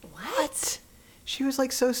Binks. What? She was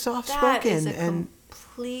so soft-spoken. That is a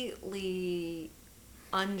completely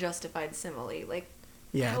unjustified simile.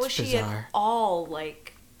 How is she at all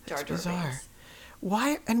Jar Jar Binks?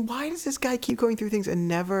 Why does this guy keep going through things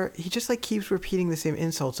and he just keeps repeating the same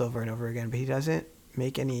insults over and over again, but he doesn't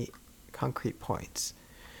make any concrete points,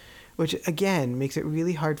 which again makes it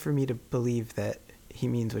really hard for me to believe that he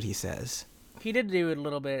means what he says. He did do a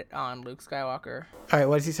little bit on Luke Skywalker. All right,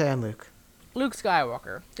 what does he say on Luke? Luke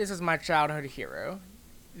Skywalker. This is my childhood hero.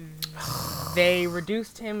 They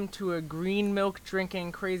reduced him to a green milk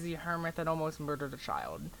drinking crazy hermit that almost murdered a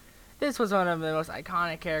child. This was one of the most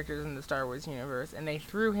iconic characters in the Star Wars universe, and they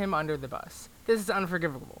threw him under the bus. This is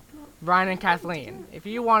unforgivable. Brian and Kathleen, if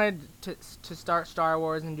you wanted to start Star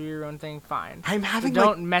Wars and do your own thing, fine. But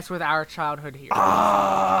don't mess with our childhood heroes.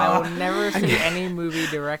 I will never see any movie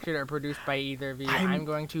directed or produced by either of you. I'm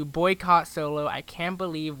going to boycott Solo. I can't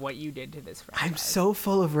believe what you did to this franchise. I'm so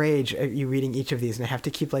full of rage at you reading each of these, and I have to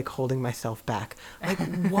keep like holding myself back. Like,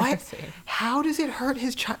 what? How does it hurt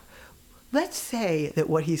his child? Let's say that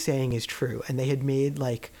what he's saying is true, and they had made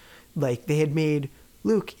they had made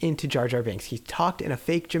Luke into Jar Jar Binks. He talked in a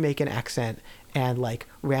fake Jamaican accent and like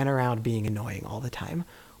ran around being annoying all the time.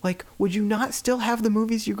 Like, would you not still have the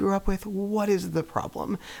movies you grew up with? What is the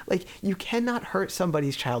problem? Like, you cannot hurt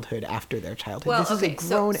somebody's childhood after their childhood. Well, this is a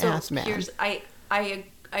grown-ass man. Here's, I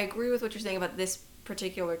agree with what you're saying about this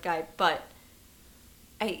particular guy, but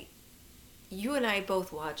you and I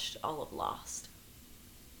both watched all of Lost.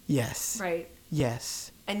 Yes. Right?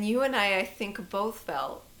 Yes. And you and I think, both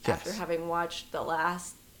felt, after having watched the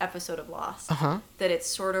last episode of Lost, that it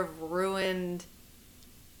sort of ruined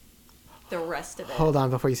the rest of it. Hold on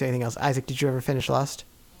before you say anything else. Isaac, did you ever finish Lost?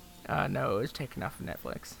 No, it was taken off of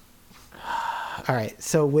Netflix. All right.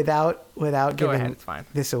 So without giving fine.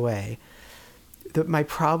 this away, my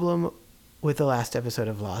problem with the last episode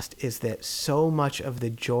of Lost is that so much of the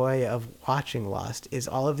joy of watching Lost is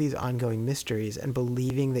all of these ongoing mysteries and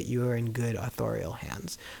believing that you are in good authorial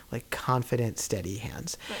hands, like confident, steady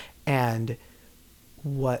hands. Right. And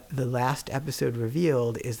what the last episode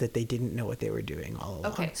revealed is that they didn't know what they were doing all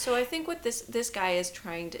along. Okay, so I think what this guy is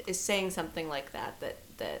saying something like that.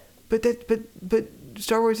 But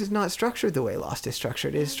Star Wars is not structured the way Lost is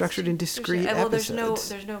structured. It is structured in discrete episodes.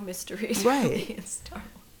 There's no mysteries right. really in Star Wars.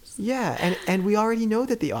 Yeah, and we already know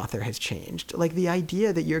that the author has changed. Like, the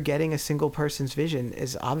idea that you're getting a single person's vision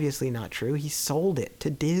is obviously not true. He sold it to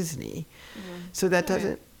Disney. Mm-hmm. So that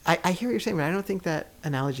doesn't... I hear what you're saying, but I don't think that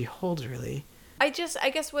analogy holds, really. I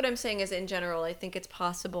guess what I'm saying is, in general, I think it's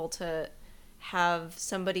possible to have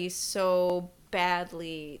somebody so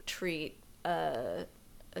badly treat a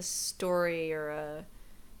story or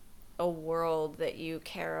a world that you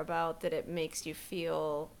care about that it makes you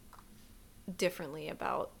feel differently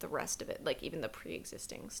about the rest of it, like even the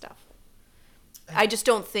pre-existing stuff. I just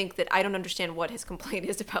don't think that... I don't understand what his complaint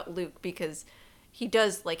is about Luke, because he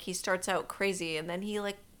does, like, he starts out crazy and then he,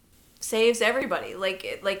 like, saves everybody,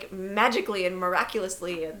 like magically and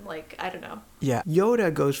miraculously, and, like, I don't know. Yeah.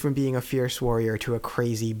 Yoda goes from being a fierce warrior to a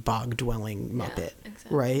crazy bog-dwelling Muppet,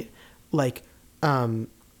 exactly. Right? Like,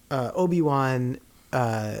 Obi-Wan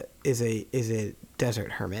is a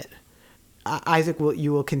desert hermit. Isaac,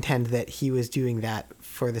 you will contend that he was doing that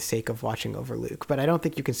for the sake of watching over Luke, but I don't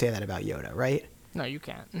think you can say that about Yoda, right? No, you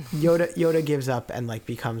can't. Yoda gives up and like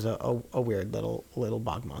becomes a weird little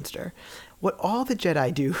bog monster. What all the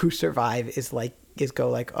Jedi do who survive is go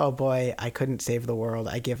like, oh boy, I couldn't save the world,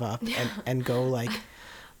 I give up, and go like,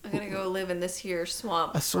 I'm gonna go live in this here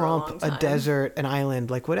swamp. A desert, an island,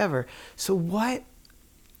 like whatever. So what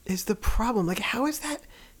is the problem? Like, how is that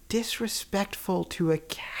disrespectful to a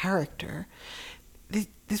character?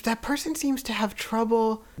 That person seems to have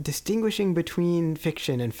trouble distinguishing between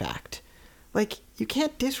fiction and fact. Like, you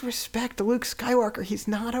can't disrespect Luke Skywalker. He's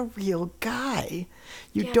not a real guy.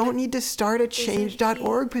 You don't need to start a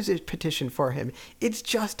change.org petition for him. It's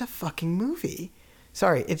just a fucking movie.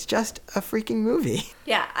 Sorry, it's just a freaking movie.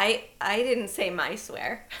 Yeah, I didn't say my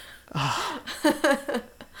swear.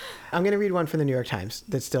 I'm going to read one from the New York Times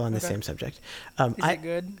that's still on the same subject. Is it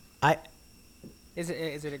good? Is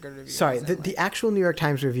it a good review? Sorry, the actual New York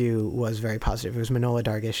Times review was very positive. It was Manola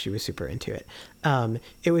Dargish. She was super into it.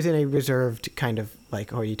 It was in a reserved kind of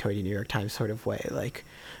like hoity-toity New York Times sort of way. Like,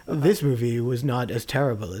 this movie was not as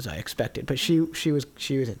terrible as I expected, but she was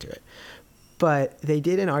into it. But they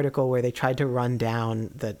did an article where they tried to run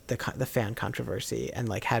down the fan controversy and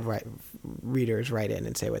like had readers write in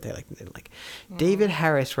and say what they liked and didn't like. David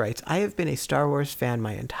Harris writes, I have been a Star Wars fan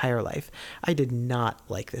my entire life. I did not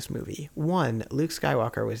like this movie. 1, Luke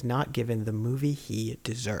Skywalker was not given the movie he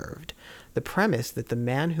deserved. The premise that the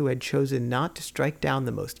man who had chosen not to strike down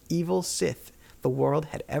the most evil Sith the world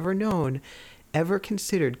had ever known ever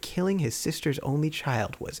considered killing his sister's only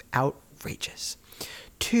child was outrageous.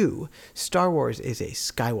 2, Star Wars is a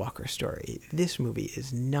Skywalker story. This movie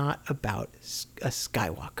is not about a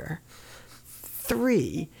Skywalker.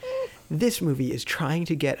 3, this movie is trying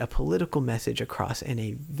to get a political message across in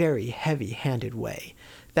a very heavy-handed way.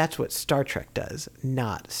 That's what Star Trek does,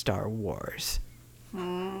 not Star Wars.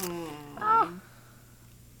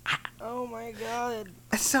 Oh my god.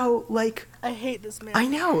 So, like, I hate this man. I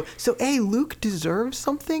know. So, A, Luke deserves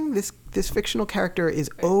something. This fictional character is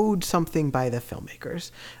owed something by the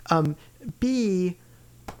filmmakers. B,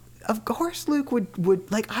 of course Luke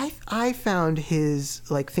would like, I found his,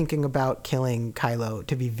 like, thinking about killing Kylo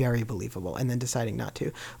to be very believable and then deciding not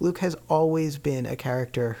to. Luke has always been a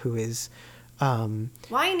character who is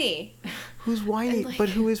whiny. Who's whiny, like, but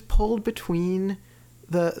who is pulled between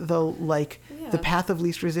the path of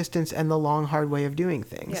least resistance and the long hard way of doing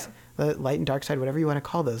things. Yeah. The light and dark side, whatever you want to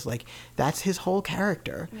call those. Like, that's his whole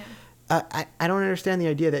character. Yeah. I don't understand the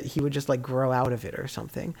idea that he would just, like, grow out of it or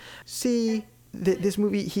something. See, this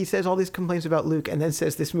movie, he says all these complaints about Luke and then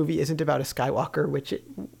says this movie isn't about a Skywalker, which it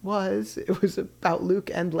was. It was about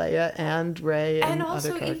Luke and Leia and Rey and also,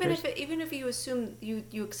 other characters. even if you assume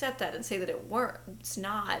you accept that and say that it's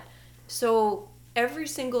not. So every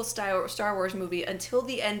single Star Wars movie until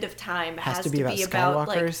the end of time has to be about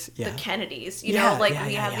like the Kennedys. You know, like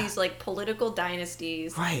we have these like political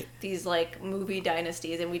dynasties, right? These like movie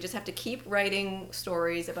dynasties, and we just have to keep writing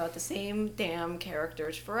stories about the same damn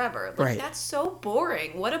characters forever. Like, that's so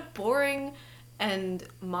boring. What a boring and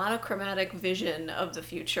monochromatic vision of the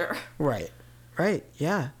future. Right,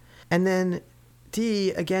 yeah. And then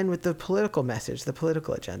D, again with the political message, the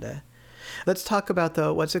political agenda. Let's talk about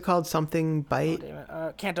the, what's it called? Something bite?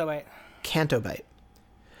 Canto bite. Canto bite.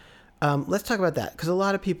 Let's talk about that, because a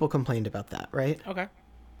lot of people complained about that, right? Okay.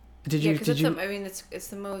 Did you? It's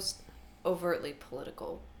the most overtly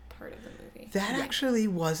political part of the movie. That actually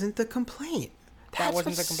wasn't the complaint. That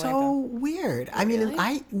wasn't the complaint. So weird. I mean,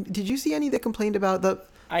 did you see any that complained about the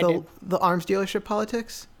arms dealership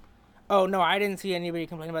politics? Oh, no, I didn't see anybody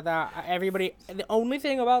complain about that. The only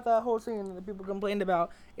thing about that whole scene that people complained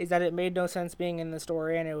about is that it made no sense being in the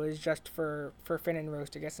story, and it was just for Finn and Rose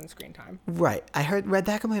to get some screen time. Right. I read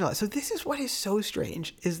that complaint a lot. So this is what is so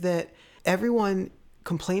strange, is that everyone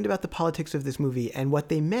complained about the politics of this movie, and what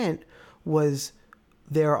they meant was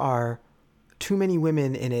there are too many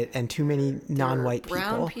women in it and too many non-white people.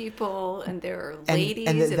 Brown people, and there are ladies.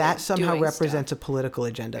 And that somehow represents a political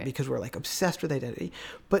agenda, because we're like obsessed with identity.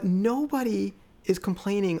 But nobody is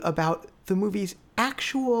complaining about the movie's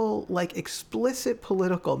actual, like, explicit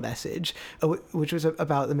political message, which was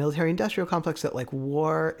about the military-industrial complex, that, like,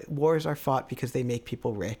 wars are fought because they make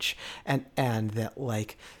people rich, and that,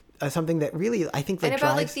 like, something that really, I think, that and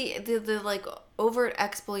about drives... like the like overt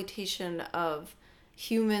exploitation of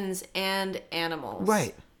humans and animals.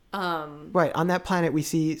 Right. Right. On that planet, we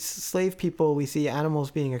see slave people, we see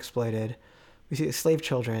animals being exploited, we see slave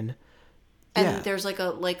children. And there's like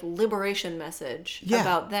a liberation message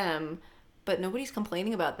about them, but nobody's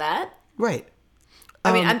complaining about that. Right.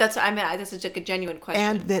 I mean, this is like a genuine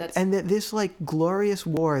question. And that this, like, glorious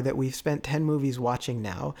war that we've spent 10 movies watching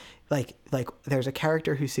now, like there's a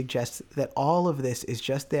character who suggests that all of this is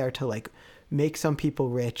just there to, like, make some people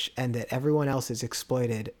rich, and that everyone else is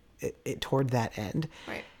exploited toward that end.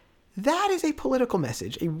 Right. That is a political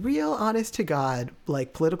message, a real honest to God,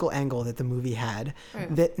 like, political angle that the movie had,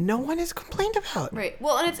 that no one has complained about. Right.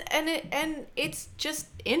 Well, and it's just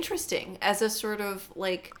interesting as a sort of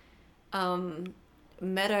like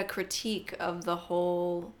meta critique of the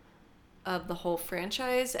whole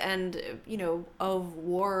franchise, and of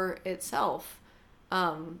war itself.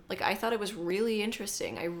 Like, I thought it was really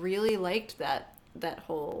interesting. I really liked that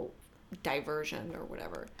whole diversion or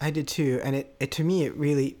whatever. I did too, and it to me it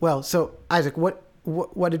really well. So Isaac, what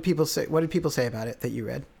did people say? What did people say about it that you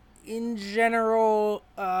read? In general,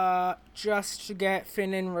 just to get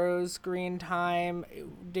Finn and Rose screen time,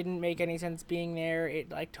 it didn't make any sense being there.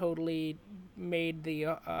 It, like, totally made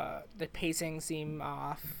the pacing seem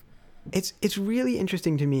off. It's really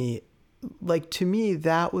interesting to me. Like, to me,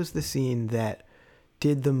 that was the scene that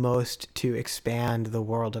did the most to expand the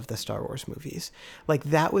world of the Star Wars movies. Like,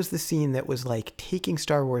 that was the scene that was, like, taking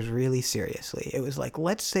Star Wars really seriously. It was like,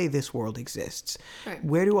 let's say this world exists. Right.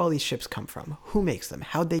 Where do all these ships come from? Who makes them?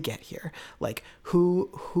 How'd they get here? Like,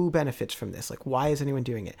 who benefits from this? Like, why is anyone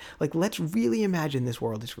doing it? Like, let's really imagine this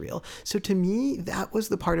world is real. So to me, that was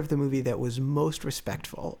the part of the movie that was most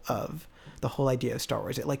respectful of the whole idea of Star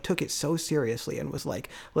Wars. It, like, took it so seriously and was like,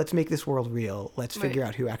 let's make this world real. Let's figure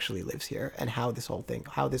out who actually lives here and how this whole thing,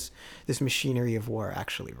 how this machinery of war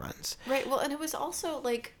actually runs. Right. Well, and it was also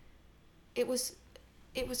like, it was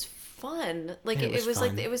fun. Like, it was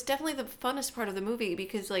fun. Like, it was definitely the funnest part of the movie,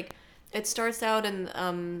 because, like, it starts out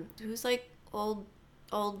and who's like old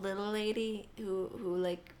little lady who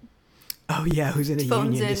like, oh yeah, who's in a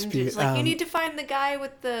union dispute. Like, you need to find the guy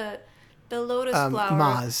with the The lotus flower.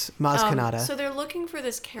 Maz Kanata. So they're looking for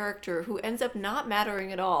this character who ends up not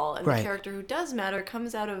mattering at all, and Right. the character who does matter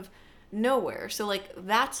comes out of nowhere. So like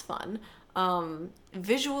that's fun.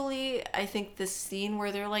 Visually, I think the scene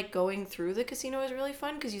where they're like going through the casino is really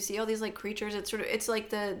fun because you see all these like creatures. It's like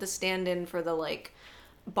the stand-in for the like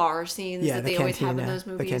bar scenes that they always have in those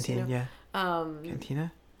movies. The canteen, you know?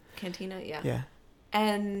 Cantina? Cantina, yeah. Yeah.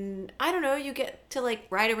 And I don't know, you get to like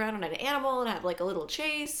ride around on an animal and have like a little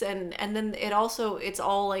chase, and then it's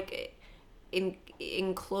all like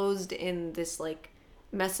enclosed in this like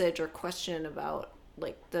message or question about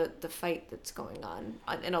like the fight that's going on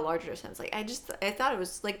in a larger sense. Like I thought it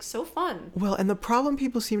was like so fun. Well, and the problem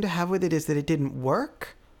people seem to have with it is that it didn't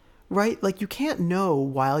work, right? Like you can't know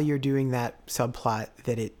while you're doing that subplot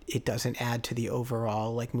that it doesn't add to the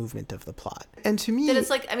overall like movement of the plot. And to me, that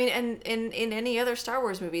it's like, I mean, and in any other Star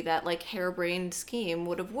Wars movie, that like harebrained scheme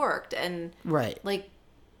would have worked, and right, like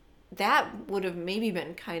that would have maybe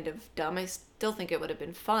been kind of dumb. I still think it would have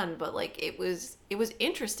been fun, but like it was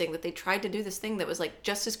interesting that they tried to do this thing that was like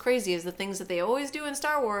just as crazy as the things that they always do in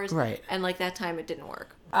Star Wars, right? And like that time it didn't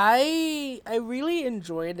work. I really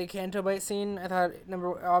enjoyed the Canto Bite scene. I thought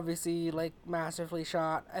obviously like masterfully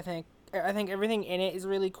shot. I think everything in it is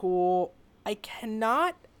really cool. I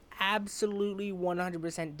cannot absolutely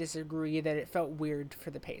 100% disagree that it felt weird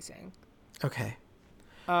for the pacing. Okay.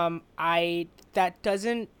 That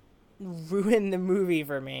doesn't ruin the movie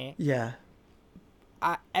for me. Yeah.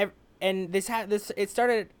 And it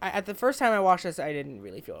started at the first time I watched this, I didn't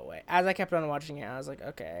really feel that way. As I kept on watching it, I was like,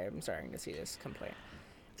 okay, I'm starting to see this complaint.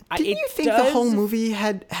 Didn't you think the whole movie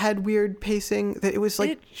had weird pacing? That it was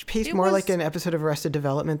like paced more like an episode of Arrested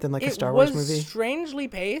Development than like a Star Wars movie? It was strangely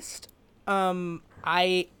paced. At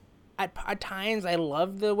times I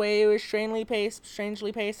loved the way it was strangely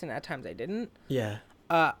paced, and at times I didn't. Yeah.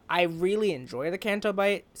 I really enjoy the Canto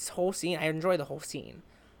Bite whole scene. I enjoy the whole scene,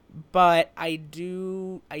 but I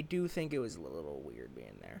do think it was a little weird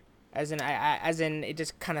being there. As in, it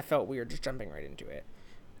just kind of felt weird just jumping right into it.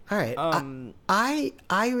 All right. I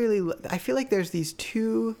feel like there's these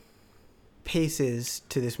two paces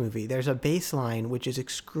to this movie. There's a baseline which is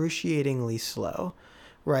excruciatingly slow,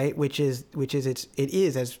 right? Which is it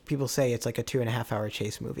is, as people say, it's like a 2.5 hour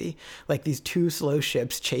chase movie. Like these two slow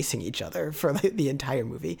ships chasing each other for like the entire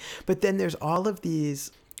movie. But then there's all of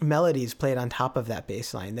these melodies played on top of that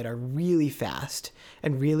baseline that are really fast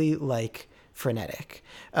and really like frenetic,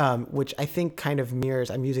 which I think kind of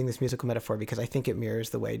mirrors, I'm using this musical metaphor because I think it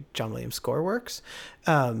mirrors the way John Williams' score works.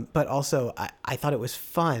 But also I thought it was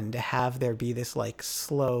fun to have there be this like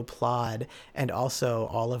slow plod and also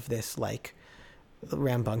all of this like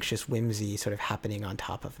rambunctious whimsy sort of happening on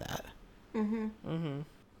top of that.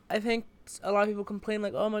 I think a lot of people complain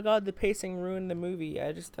like, oh my god, the pacing ruined the movie.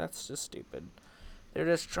 That's just stupid. They're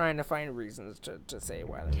just trying to find reasons to say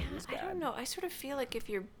why the movie's bad. I don't know. I sort of feel like if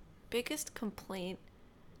your biggest complaint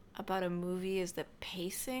about a movie is the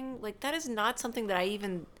pacing, like that is not something that I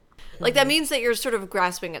even like. That means that you're sort of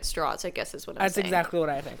grasping at straws, I guess is what I'm saying. That's exactly what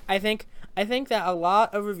I think. I think that a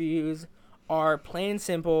lot of reviews are plain and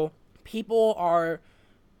simple. People are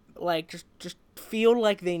like just feel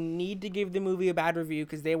like they need to give the movie a bad review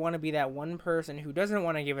because they want to be that one person who doesn't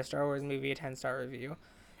want to give a Star Wars movie a 10-star review.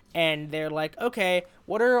 And they're like, okay,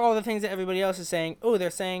 what are all the things that everybody else is saying? Oh, they're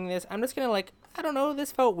saying this. I'm just going to like, I don't know,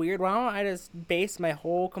 this felt weird. Why don't I just base my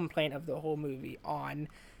whole complaint of the whole movie on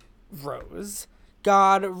Rose?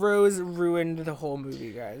 God, Rose ruined the whole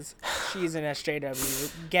movie, guys. She's an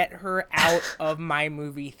SJW. Get her out of my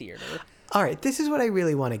movie theater. All right, this is what I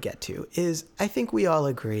really want to get to, is I think we all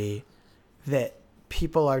agree that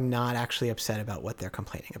people are not actually upset about what they're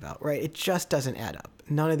complaining about, right? It just doesn't add up.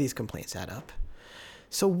 None of these complaints add up.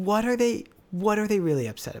 So what are they really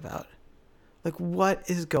upset about? Like, what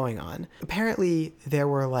is going on? Apparently, there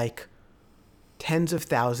were like tens of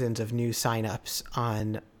thousands of new signups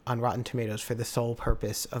on Rotten Tomatoes for the sole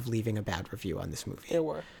purpose of leaving a bad review on this movie. There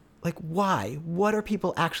were. Like, why? What are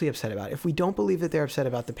people actually upset about? If we don't believe that they're upset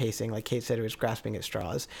about the pacing, like Cate said, it was grasping at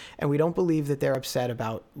straws, and we don't believe that they're upset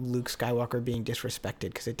about Luke Skywalker being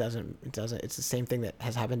disrespected, because it doesn't, it's the same thing that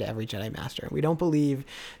has happened to every Jedi Master. We don't believe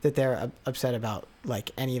that they're upset about,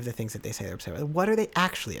 like, any of the things that they say they're upset about. What are they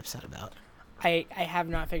actually upset about? I have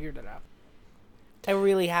not figured it out. I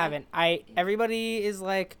really haven't. Everybody is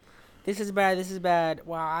like, this is bad.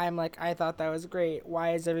 Wow, I'm like, I thought that was great.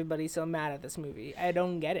 Why is everybody so mad at this movie? I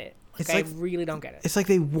don't get it. I really don't get it. It's like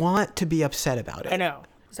they want to be upset about it. I know.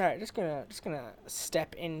 Sorry, just gonna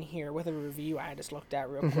step in here with a review I just looked at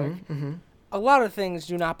real quick. A lot of things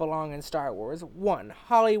do not belong in Star Wars. 1,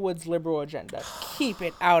 Hollywood's liberal agenda. Keep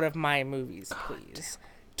it out of my movies, please.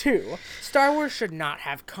 2, Star Wars should not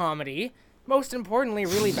have comedy. Most importantly,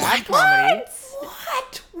 really bad comedy.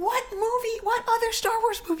 What other Star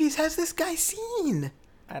Wars movies has this guy seen?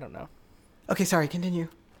 I don't know. Okay, sorry, continue.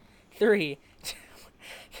 3.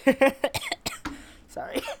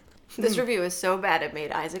 Sorry. This review is so bad it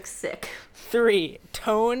made Isaac sick. 3.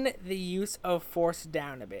 Tone the use of Force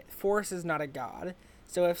down a bit. Force is not a god.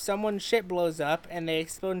 So if someone's ship blows up and they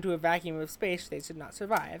explode into a vacuum of space, they should not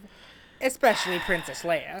survive. Especially Princess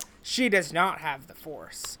Leia. She does not have the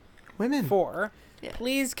Force. Women. 4. Yeah.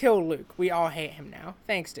 Please kill Luke. We all hate him now.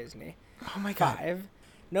 Thanks, Disney. Oh my god. 5.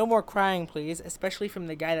 No more crying, please, especially from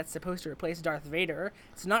the guy that's supposed to replace Darth Vader.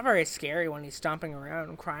 It's not very scary when he's stomping around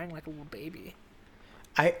and crying like a little baby.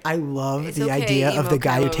 I love It's the okay, idea of the emo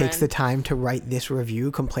guy who Kylo takes Ren. the time to write this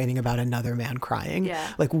review complaining about another man crying.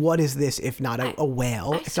 Yeah. Like, what is this if not a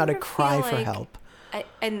wail? I It's not a sort of cry feel for like- help.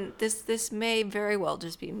 And this may very well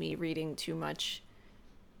just be me reading too much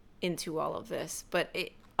into all of this, but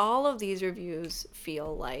all of these reviews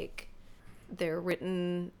feel like they're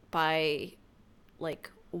written by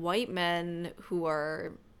like white men who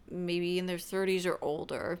are maybe in their 30s or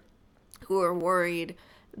older, who are worried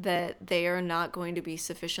that they are not going to be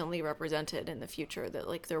sufficiently represented in the future, that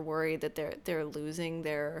like they're worried that they're losing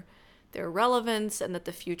their relevance, and that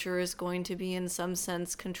the future is going to be in some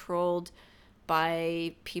sense controlled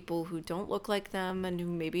by people who don't look like them and who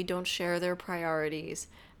maybe don't share their priorities,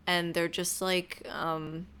 and they're just like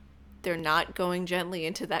they're not going gently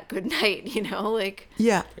into that good night, you know, like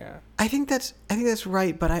Yeah. Yeah. I think that's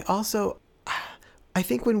right, but I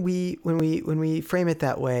think when we frame it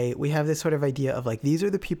that way, we have this sort of idea of like, these are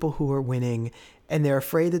the people who are winning and they're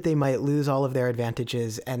afraid that they might lose all of their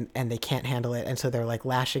advantages and they can't handle it, and so they're like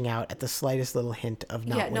lashing out at the slightest little hint of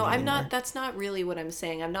not winning. I'm anymore. not, that's not really what I'm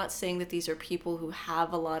saying. I'm not saying that these are people who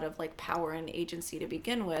have a lot of like power and agency to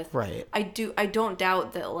begin with. Right. I don't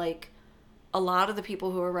doubt that like a lot of the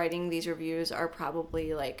people who are writing these reviews are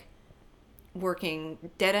probably like working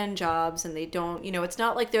dead-end jobs, and they don't, you know, it's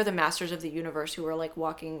not like they're the masters of the universe who are like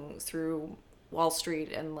walking through Wall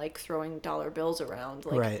Street and like throwing dollar bills around.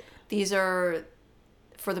 Like, Right. These are,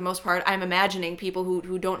 for the most part, I'm imagining people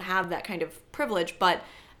who don't have that kind of privilege, but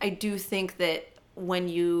I do think that when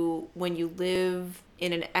you live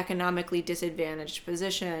in an economically disadvantaged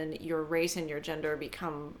position, your race and your gender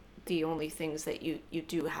become the only things that you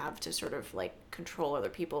do have to sort of like control other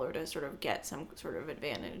people or to sort of get some sort of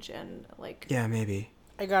advantage. And like, Yeah, maybe.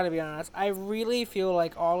 I gotta be honest. I really feel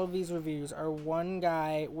like all of these reviews are one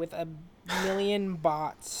guy with a million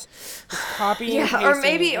bots just copying and yeah, or pasting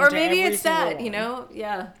maybe into every it's that, single you one. know,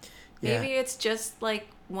 yeah. Yeah. Maybe it's just like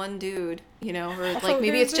one dude, you know, or Also, like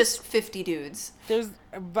maybe there's it's just 50 dudes. There's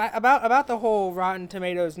about the whole Rotten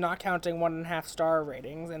Tomatoes not counting 1.5 star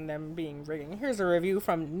ratings and them being rigging. Here's a review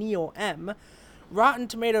from Neil M. Rotten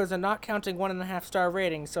Tomatoes are not counting 1.5 star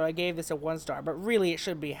ratings, so I gave this a 1 star, but really it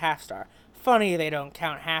should be half star. Funny they don't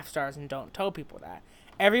count half stars and don't tell people that.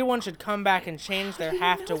 Everyone should come back and change their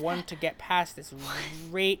half to 1 to get past this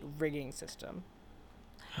rate rigging system.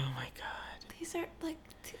 Oh my god. These are like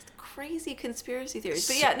these crazy conspiracy theories.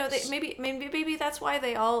 But yeah, no, maybe that's why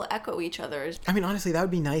they all echo each other. I mean, honestly, that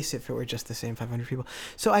would be nice if it were just the same 500 people.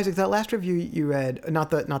 So, Isaac, that last review you read, not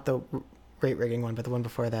the rate rigging one, but the one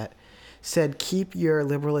before that, said, keep your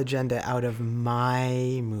liberal agenda out of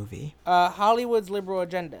my movie. Hollywood's liberal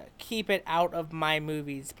agenda. Keep it out of my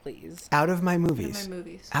movies, please. Out of my movies. My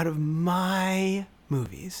movies. Out of my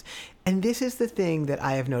movies. And this is the thing that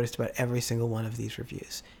I have noticed about every single one of these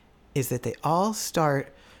reviews, is that they all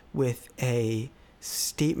start with a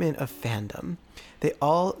statement of fandom. They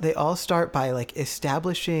all start by like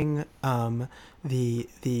establishing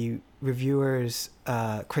the reviewer's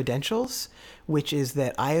credentials, which is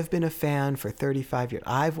that I have been a fan for 35 years.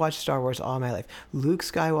 I've watched Star Wars all my life. Luke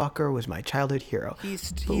Skywalker was my childhood hero. He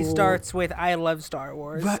starts with I love Star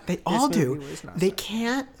Wars. But they This all do. movie was not They Star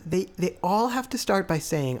can't. They all have to start by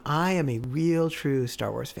saying, "I am a real, true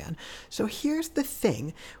Star Wars fan." So here's the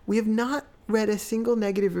thing: we have not read a single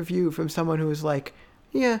negative review from someone who was like,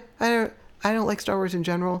 "Yeah, I don't like Star Wars in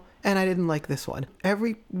general, and I didn't like this one."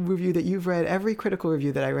 Every review that you've read, every critical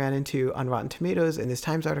review that I ran into on Rotten Tomatoes in this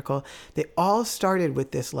Times article, they all started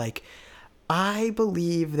with this like, "I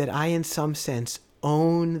believe that I, in some sense,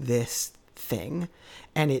 own this thing,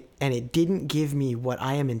 and it didn't give me what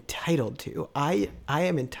I am entitled to. I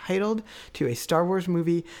am entitled to a Star Wars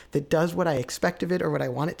movie that does what I expect of it or what I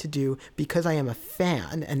want it to do because I am a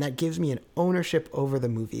fan, and that gives me an ownership over the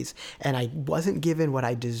movies, and I wasn't given what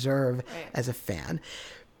I deserve as a fan."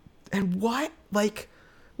 And what, like,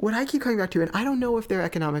 what I keep coming back to, and I don't know if they're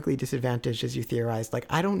economically disadvantaged as you theorized. Like,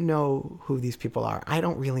 I don't know who these people are. I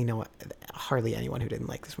don't really know hardly anyone who didn't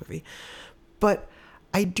like this movie. But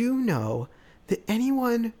I do know that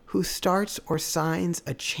anyone who starts or signs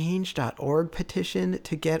a change.org petition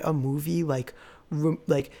to get a movie, like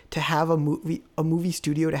to have a movie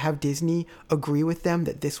studio, to have Disney agree with them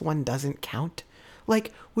that this one doesn't count.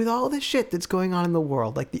 Like, with all the shit that's going on in the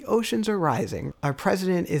world, like, the oceans are rising. Our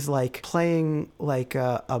president is, like, playing, like,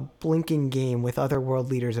 a blinking game with other world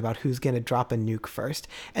leaders about who's going to drop a nuke first.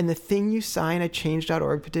 And the thing you sign a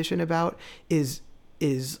change.org petition about is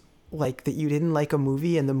like, that you didn't like a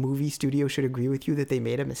movie and the movie studio should agree with you that they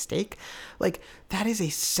made a mistake. Like, that is a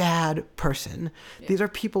sad person. Yeah. These are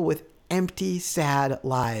people with empty, sad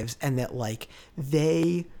lives, and that, like,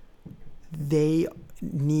 they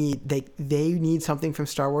need something from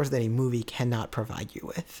Star Wars that a movie cannot provide you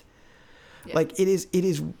with. Yeah. Like, it is,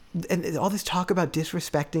 and all this talk about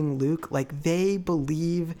disrespecting Luke, like, they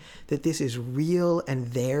believe that this is real and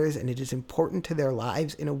theirs, and it is important to their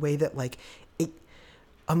lives in a way that, like,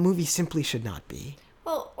 a movie simply should not be.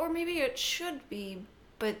 Well, or maybe it should be,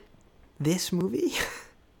 but this movie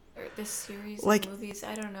or this series like, of movies,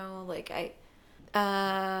 I don't know. Like, I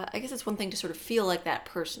guess it's one thing to sort of feel like that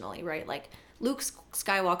personally, right? Like, Luke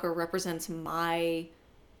Skywalker represents my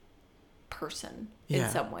person in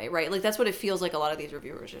some way, right? Like, that's what it feels like a lot of these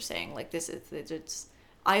reviewers are saying. Like, it's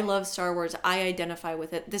I love Star Wars. I identify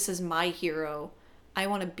with it. This is my hero. I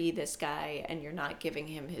want to be this guy, and you're not giving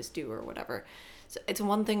him his due or whatever. So it's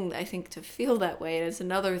one thing, I think, to feel that way, and it's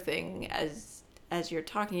another thing, as you're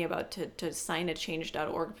talking about, to sign a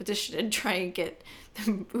change.org petition and try and get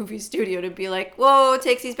the movie studio to be like, whoa,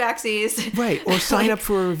 takesies backsies. Right, or sign like, up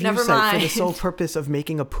for a review site for the sole purpose of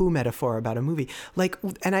making a poo metaphor about a movie. Like,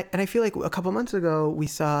 and I feel like a couple months ago we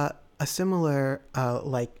saw a similar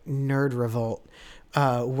like nerd revolt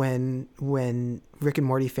when Rick and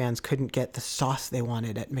Morty fans couldn't get the sauce they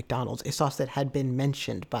wanted at McDonald's, a sauce that had been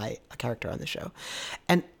mentioned by a character on the show.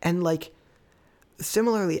 And like,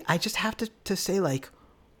 similarly, I just have to say, like,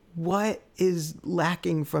 what is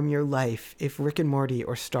lacking from your life if Rick and Morty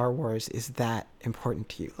or Star Wars is that important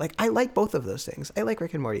to you? Like, I like both of those things. I like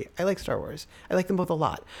Rick and Morty. I like Star Wars. I like them both a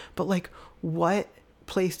lot. But, like, what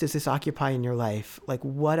place does this occupy in your life? Like,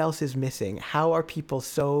 what else is missing? How are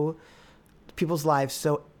people's lives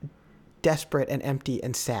so desperate and empty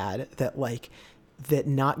and sad that, like, that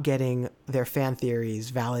not getting their fan theories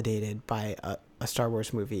validated by a Star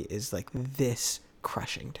Wars movie is, like, this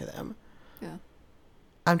crushing to them? Yeah.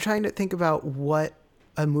 I'm trying to think about what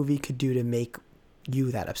a movie could do to make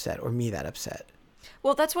you that upset or me that upset.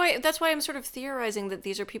 Well, that's why I'm sort of theorizing that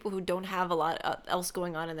these are people who don't have a lot else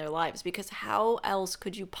going on in their lives, because how else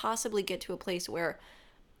could you possibly get to a place where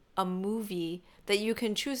a movie that you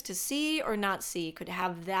can choose to see or not see could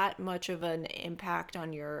have that much of an impact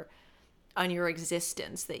on your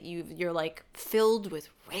existence that you're like filled with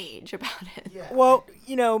rage about it? Yeah. Well,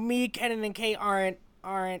 me, Ken, and Kate aren't,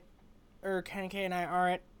 or Ken, Kate, and I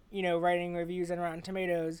aren't, writing reviews on Rotten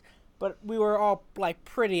Tomatoes, but we were all, like,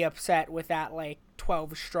 pretty upset with that, like,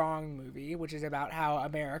 12 Strong movie, which is about how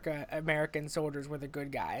American soldiers were the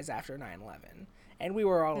good guys after 9/11. And we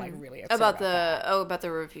were all, like, really upset about that. About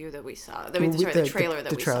the review that we saw. The trailer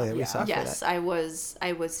that we saw. Yes, I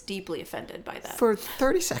was deeply offended by that. For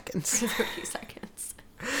 30 seconds. For 30 seconds.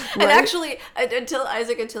 Right? And actually,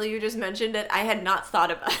 until you just mentioned it, I had not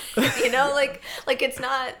thought about it. Like it's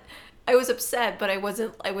not. I was upset, but I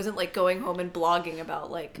wasn't like going home and blogging about,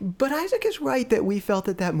 like. But Isaac is right that we felt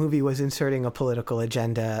that movie was inserting a political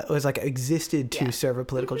agenda. It was like existed to serve a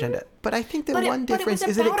political agenda. But I think that one difference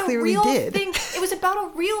is that it clearly did. It was about a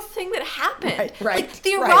real thing that happened. Right. Like,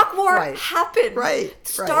 the Iraq War happened. Right.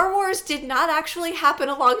 Star Wars did not actually happen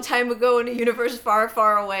a long time ago in a universe far,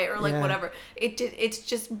 far away, or like whatever. It's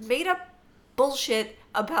just made up bullshit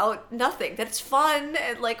about nothing. That's fun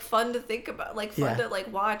and, like, fun to think about, like, fun to,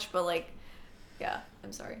 like, watch, but, like,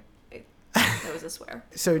 I'm sorry. That was a swear.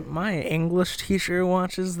 So my English teacher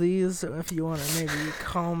watches these, so if you want to maybe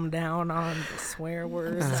calm down on the swear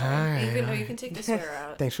words. Even though you can take the swear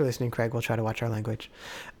out. Thanks for listening, Craig. We'll try to watch our language.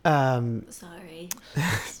 Sorry.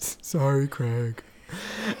 Sorry, Craig.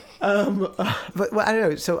 But I don't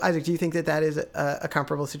know. So, Isaac, do you think that is a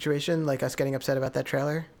comparable situation, like us getting upset about that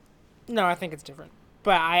trailer? No, I think it's different.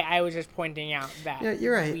 But I was just pointing out that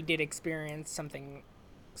you're right. We did experience something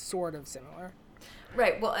sort of similar.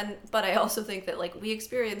 Right. Well, but I also think that, like, we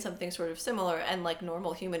experienced something sort of similar, and, like,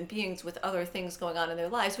 normal human beings with other things going on in their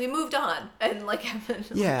lives, we moved on and, like,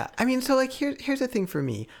 yeah. I mean, so, like, here's the thing for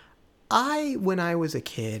me. when I was a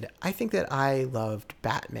kid, I think that I loved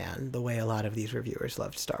Batman the way a lot of these reviewers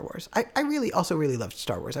loved Star Wars. I really also really loved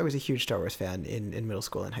Star Wars. I was a huge Star Wars fan in middle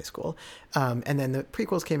school and high school. And then the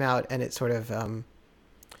prequels came out, and it sort of...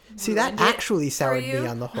 see, that actually soured me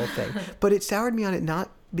on the whole thing. But it soured me on it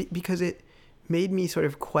not because it made me sort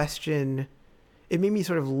of question... It made me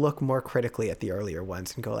sort of look more critically at the earlier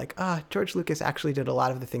ones and go like, George Lucas actually did a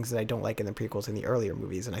lot of the things that I don't like in the prequels in the earlier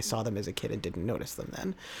movies, and I saw them as a kid and didn't notice them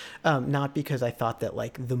then. Not because I thought that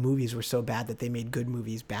like the movies were so bad that they made good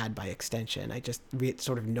movies bad by extension. I just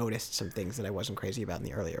sort of noticed some things that I wasn't crazy about in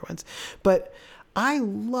the earlier ones. But I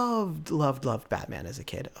loved Batman as a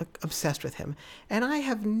kid, obsessed with him. And I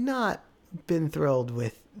have not been thrilled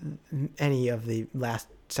with any of the last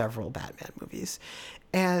several Batman movies.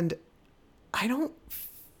 And I don't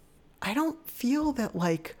feel that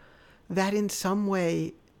like that in some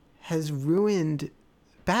way has ruined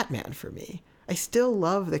Batman for me. I still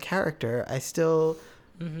love the character. I still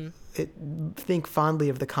think fondly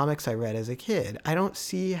of the comics I read as a kid. I don't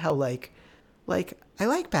see how like I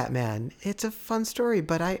like Batman. It's a fun story,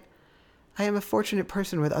 but I am a fortunate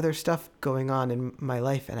person with other stuff going on in my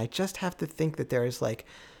life, and I just have to think that there is like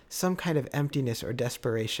some kind of emptiness or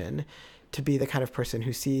desperation to be the kind of person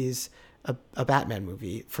who sees a Batman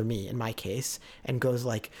movie, for me, in my case, and goes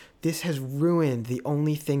like, this has ruined the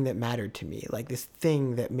only thing that mattered to me, like this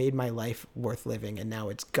thing that made my life worth living, and now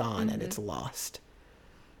it's gone and it's lost.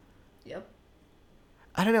 Yep.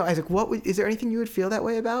 I don't know, Isaac, is there anything you would feel that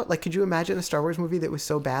way about? Like, could you imagine a Star Wars movie that was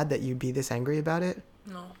so bad that you'd be this angry about it?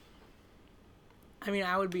 No. I mean,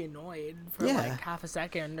 I would be annoyed for like half a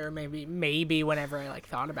second, or maybe whenever I like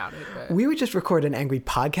thought about it. But we would just record an angry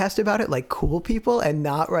podcast about it like cool people, and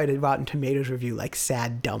not write a Rotten Tomatoes review like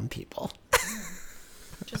sad, dumb people.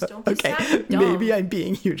 Just don't be sad and dumb. Maybe I'm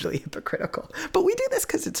being hugely hypocritical, but we do this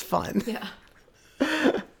because it's fun. Yeah.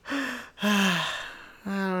 I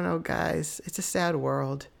don't know, guys. It's a sad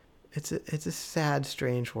world. It's a sad,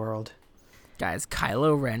 strange world. Guys,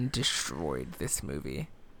 Kylo Ren destroyed this movie.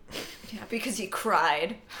 Yeah, because he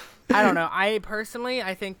cried. I don't know. I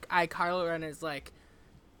think Kylo Ren is like,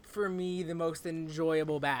 for me, the most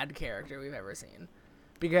enjoyable bad character we've ever seen,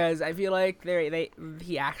 because I feel like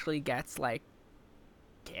he actually gets like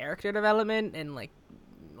character development and like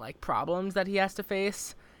problems that he has to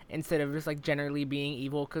face, instead of just like generally being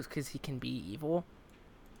evil because he can be evil.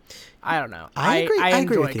 I don't know. I agree. I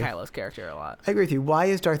agree enjoy with you. Kylo's character a lot. I agree with you. Why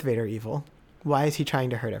is Darth Vader evil? Why is he trying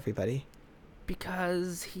to hurt everybody?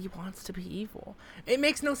 Because he wants to be evil. It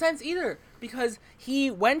makes no sense either, because he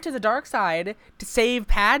went to the dark side to save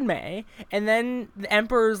Padme, and then the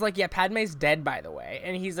Emperor's like, yeah, Padme's dead, by the way.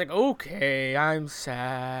 And he's like, okay, I'm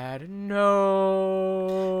sad.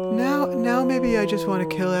 No. Now maybe I just want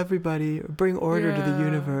to kill everybody, or bring order to the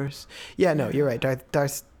universe. Yeah, no, you're right.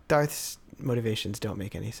 Darth's motivations don't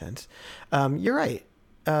make any sense. You're right.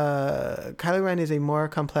 Kylo Ren is a more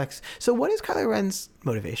complex... So what is Kylo Ren's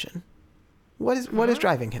motivation? What is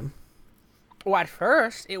driving him? Well, at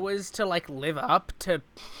first, it was to, like, live up to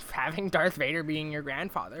having Darth Vader being your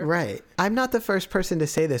grandfather. Right. I'm not the first person to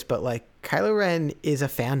say this, but, like, Kylo Ren is a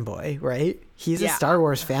fanboy, right? He's a Star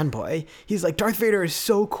Wars fanboy. He's like, Darth Vader is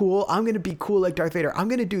so cool. I'm going to be cool like Darth Vader. I'm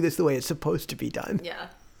going to do this the way it's supposed to be done. Yeah.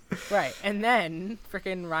 Right. And then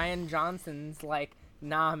freaking Rian Johnson's like,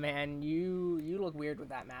 nah, man, you look weird with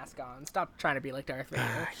that mask on. Stop trying to be like Darth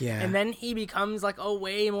Vader. Yeah. And then he becomes like a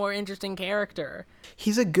way more interesting character.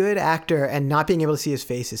 He's a good actor, and not being able to see his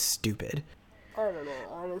face is stupid. I don't know.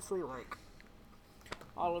 Honestly, like,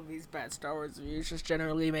 all of these bad Star Wars reviews just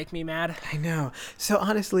generally make me mad. I know. So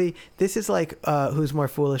honestly, this is like who's more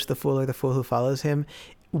foolish, the fool or the fool who follows him?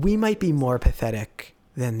 We might be more pathetic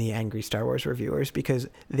than the angry Star Wars reviewers, because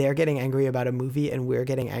they're getting angry about a movie and we're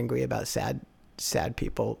getting angry about sad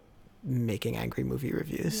people making angry movie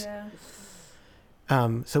reviews.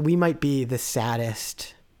 Yeah. So we might be the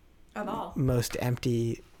saddest Of all. most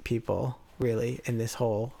empty people really in this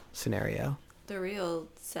whole scenario. The real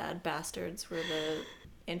sad bastards were the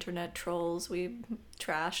internet trolls we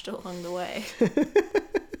trashed along the way.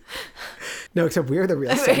 No, except we're the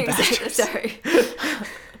real sad bastards. Sorry.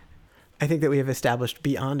 I think that we have established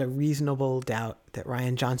beyond a reasonable doubt that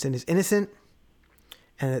Rian Johnson is innocent,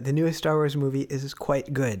 and that the newest Star Wars movie is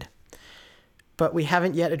quite good. But we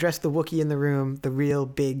haven't yet addressed the Wookiee in the room, the real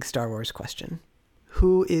big Star Wars question.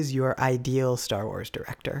 Who is your ideal Star Wars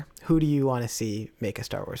director? Who do you want to see make a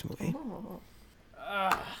Star Wars movie?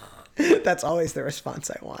 That's always the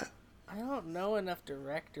response I want. I don't know enough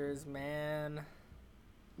directors, man.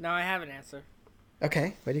 No, I have an answer.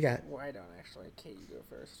 Okay, what do you got? Well, I don't actually. Kate, you go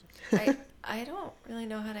first. I don't really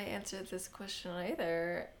know how to answer this question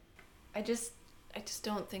either. just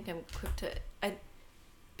don't think I'm equipped to.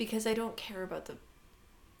 Because I don't care about the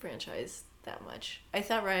franchise that much. I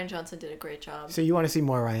thought Rian Johnson did a great job. So you want to see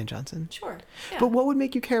more Rian Johnson? Sure. Yeah. But what would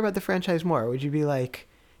make you care about the franchise more? Would you be like,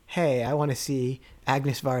 hey, I want to see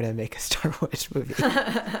Agnes Varda make a Star Wars movie?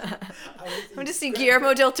 I want to see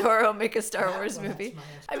Guillermo del Toro make a Star Wars movie.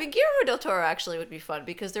 I mean, Guillermo del Toro actually would be fun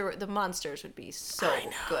because the monsters would be so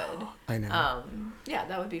good. I know. Yeah,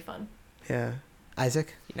 that would be fun. Yeah.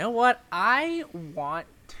 Isaac? You know what? I want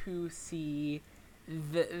to see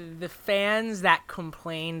the fans that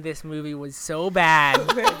complained this movie was so bad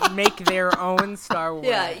make their own Star Wars.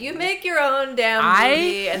 Yeah, you make your own damn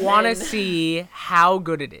movie. I want to see how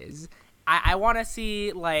good it is. I want to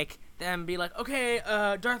see like them be like, okay,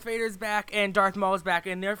 Darth Vader's back and Darth Maul's back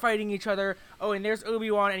and they're fighting each other. Oh, and there's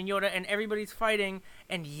Obi-Wan and Yoda and everybody's fighting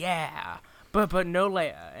and yeah. But no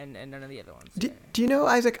Leia and none of the other ones. Do you know,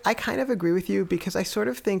 Isaac, I kind of agree with you because I sort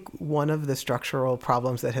of think one of the structural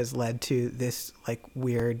problems that has led to this like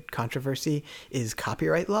weird controversy is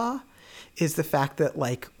copyright law, is the fact that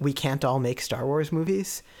like we can't all make Star Wars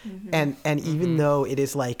movies. And even though it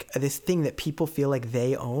is like this thing that people feel like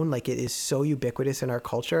they own, like it is so ubiquitous in our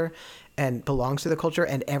culture and belongs to the culture,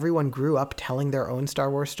 and everyone grew up telling their own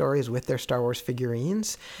Star Wars stories with their Star Wars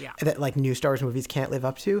figurines that like new Star Wars movies can't live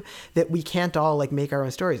up to, that we can't all like make our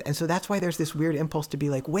own stories. And so that's why there's this weird impulse to be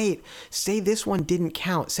like, wait, say this one didn't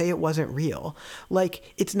count, say it wasn't real.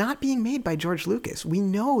 Like, it's not being made by George Lucas. We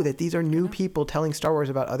know that these are new people telling Star Wars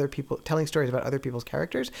about other people, telling stories about other people's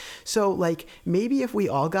characters. So like maybe if we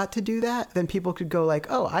all got to do that, then people could go like,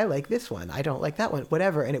 oh, I like this one, I don't like that one,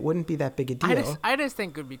 whatever, and it wouldn't be that big a deal. I just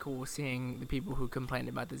think it would be cool seeing the people who complained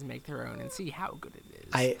about this make their own and see how good it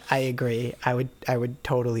is. I agree. I would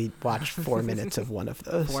totally watch 4 minutes of one of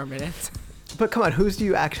those. 4 minutes. But come on, who do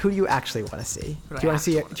you actually want to see? Do you want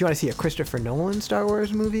to see a Christopher Nolan Star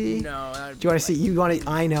Wars movie? No. Do you want to see?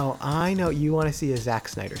 I know. You want to see a Zack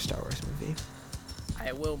Snyder Star Wars movie?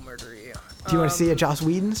 I will murder you. Do you want to see a Joss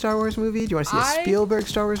Whedon Star Wars movie? Do you want to see a Spielberg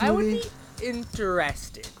Star Wars movie? I would be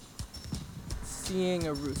interested seeing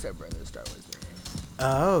a Russo brothers Star Wars movie.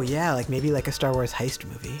 Oh yeah, like maybe like a Star Wars heist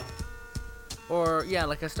movie. Or yeah,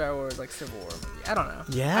 like a Star Wars like Civil War movie. I don't know.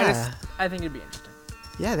 Yeah. I think it'd be interesting.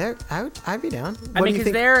 Yeah, I'd be down. I mean,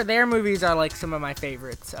 because their movies are like some of my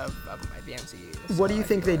favorites of the MCU. So what do you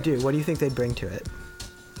think they'd do? What do you think they'd bring to it?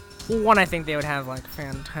 Well, one, I think they would have like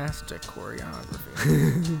fantastic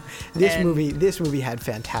choreography. This movie had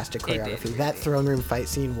fantastic choreography. That throne room fight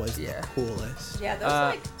scene was the coolest. Yeah,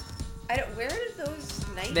 those where did those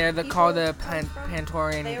night they're people called the come from?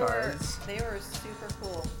 Pantorian guards. They were super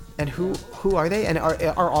cool. And who are they? And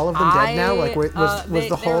are all of them dead now? Like was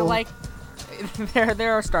the whole like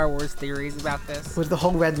there are Star Wars theories about this. Was the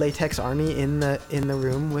whole red latex army in the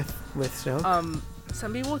room with Snoke?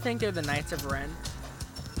 Some people think they're the Knights of Ren,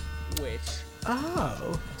 which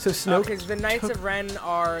so Snoke because the Knights of Ren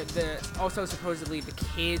are also supposedly the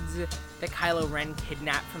kids that Kylo Ren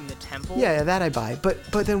kidnapped from the temple. Yeah, that I buy. But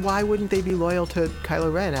then why wouldn't they be loyal to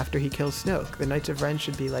Kylo Ren after he kills Snoke? The Knights of Ren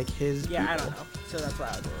should be like his people. I don't know. So that's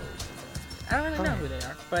why I don't really know who they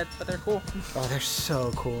are, but they're cool. Oh, they're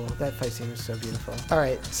so cool. That fight scene was so beautiful. All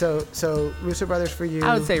right, so Russo brothers for you.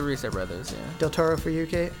 I would say Russo brothers, yeah. Del Toro for you,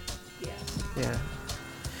 Kate? Yeah.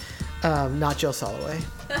 Not Jill Soloway.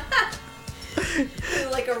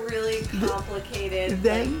 Like a really complicated.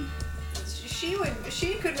 Then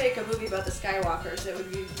she could make a movie about the Skywalkers that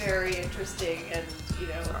would be very interesting and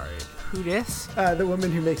Sorry. Who this? The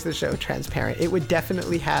woman who makes the show Transparent. It would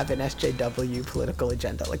definitely have an SJW political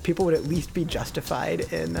agenda. Like people would at least be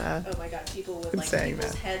justified in. Oh my God! People would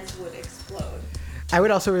people's heads would explode. I would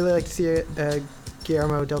also really like to see a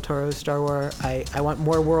Guillermo del Toro's Star Wars. I want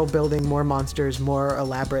more world building, more monsters, more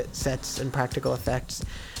elaborate sets and practical effects.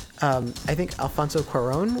 I think Alfonso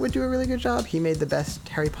Cuarón would do a really good job. He made the best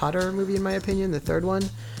Harry Potter movie, in my opinion, the third one.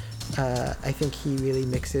 I think he really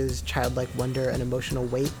mixes childlike wonder and emotional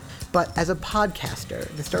weight. But as a podcaster,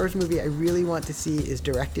 the Star Wars movie I really want to see is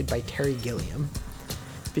directed by Terry Gilliam,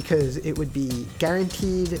 because it would be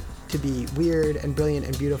guaranteed to be weird and brilliant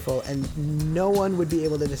and beautiful, and no one would be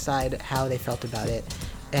able to decide how they felt about it.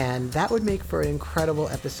 And that would make for an incredible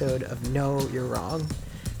episode of Know You're Wrong.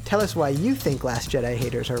 Tell us why you think Last Jedi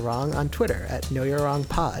haters are wrong on Twitter at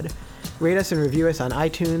KnowYou'reWrongPod. Rate us and review us on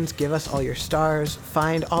iTunes. Give us all your stars.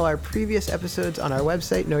 Find all our previous episodes on our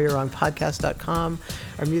website, KnowYou'reWrongPodcast.com.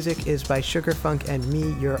 Our music is by Sugarfunk and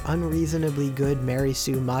me, your unreasonably good Mary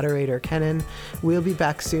Sue moderator, Kenan. We'll be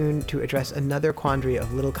back soon to address another quandary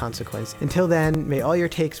of little consequence. Until then, may all your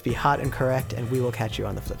takes be hot and correct, and we will catch you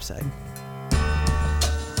on the flip side.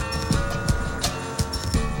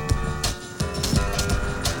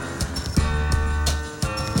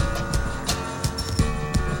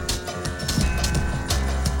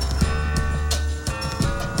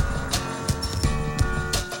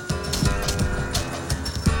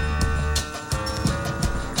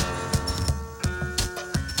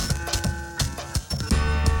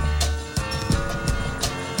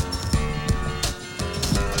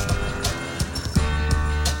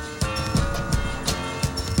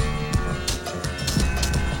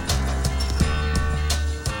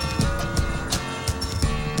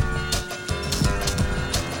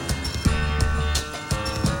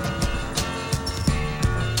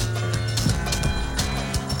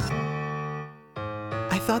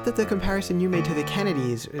 thought that the comparison you made to the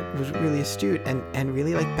Kennedys was really astute and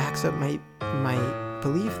really like backs up my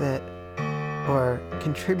belief that, or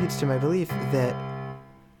contributes to my belief that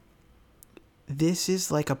this is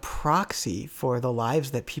like a proxy for the lives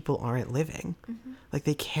that people aren't living. Mm-hmm. Like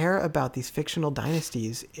they care about these fictional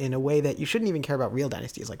dynasties in a way that you shouldn't even care about real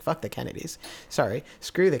dynasties. Like fuck the Kennedys. Sorry,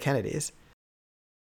 screw the Kennedys.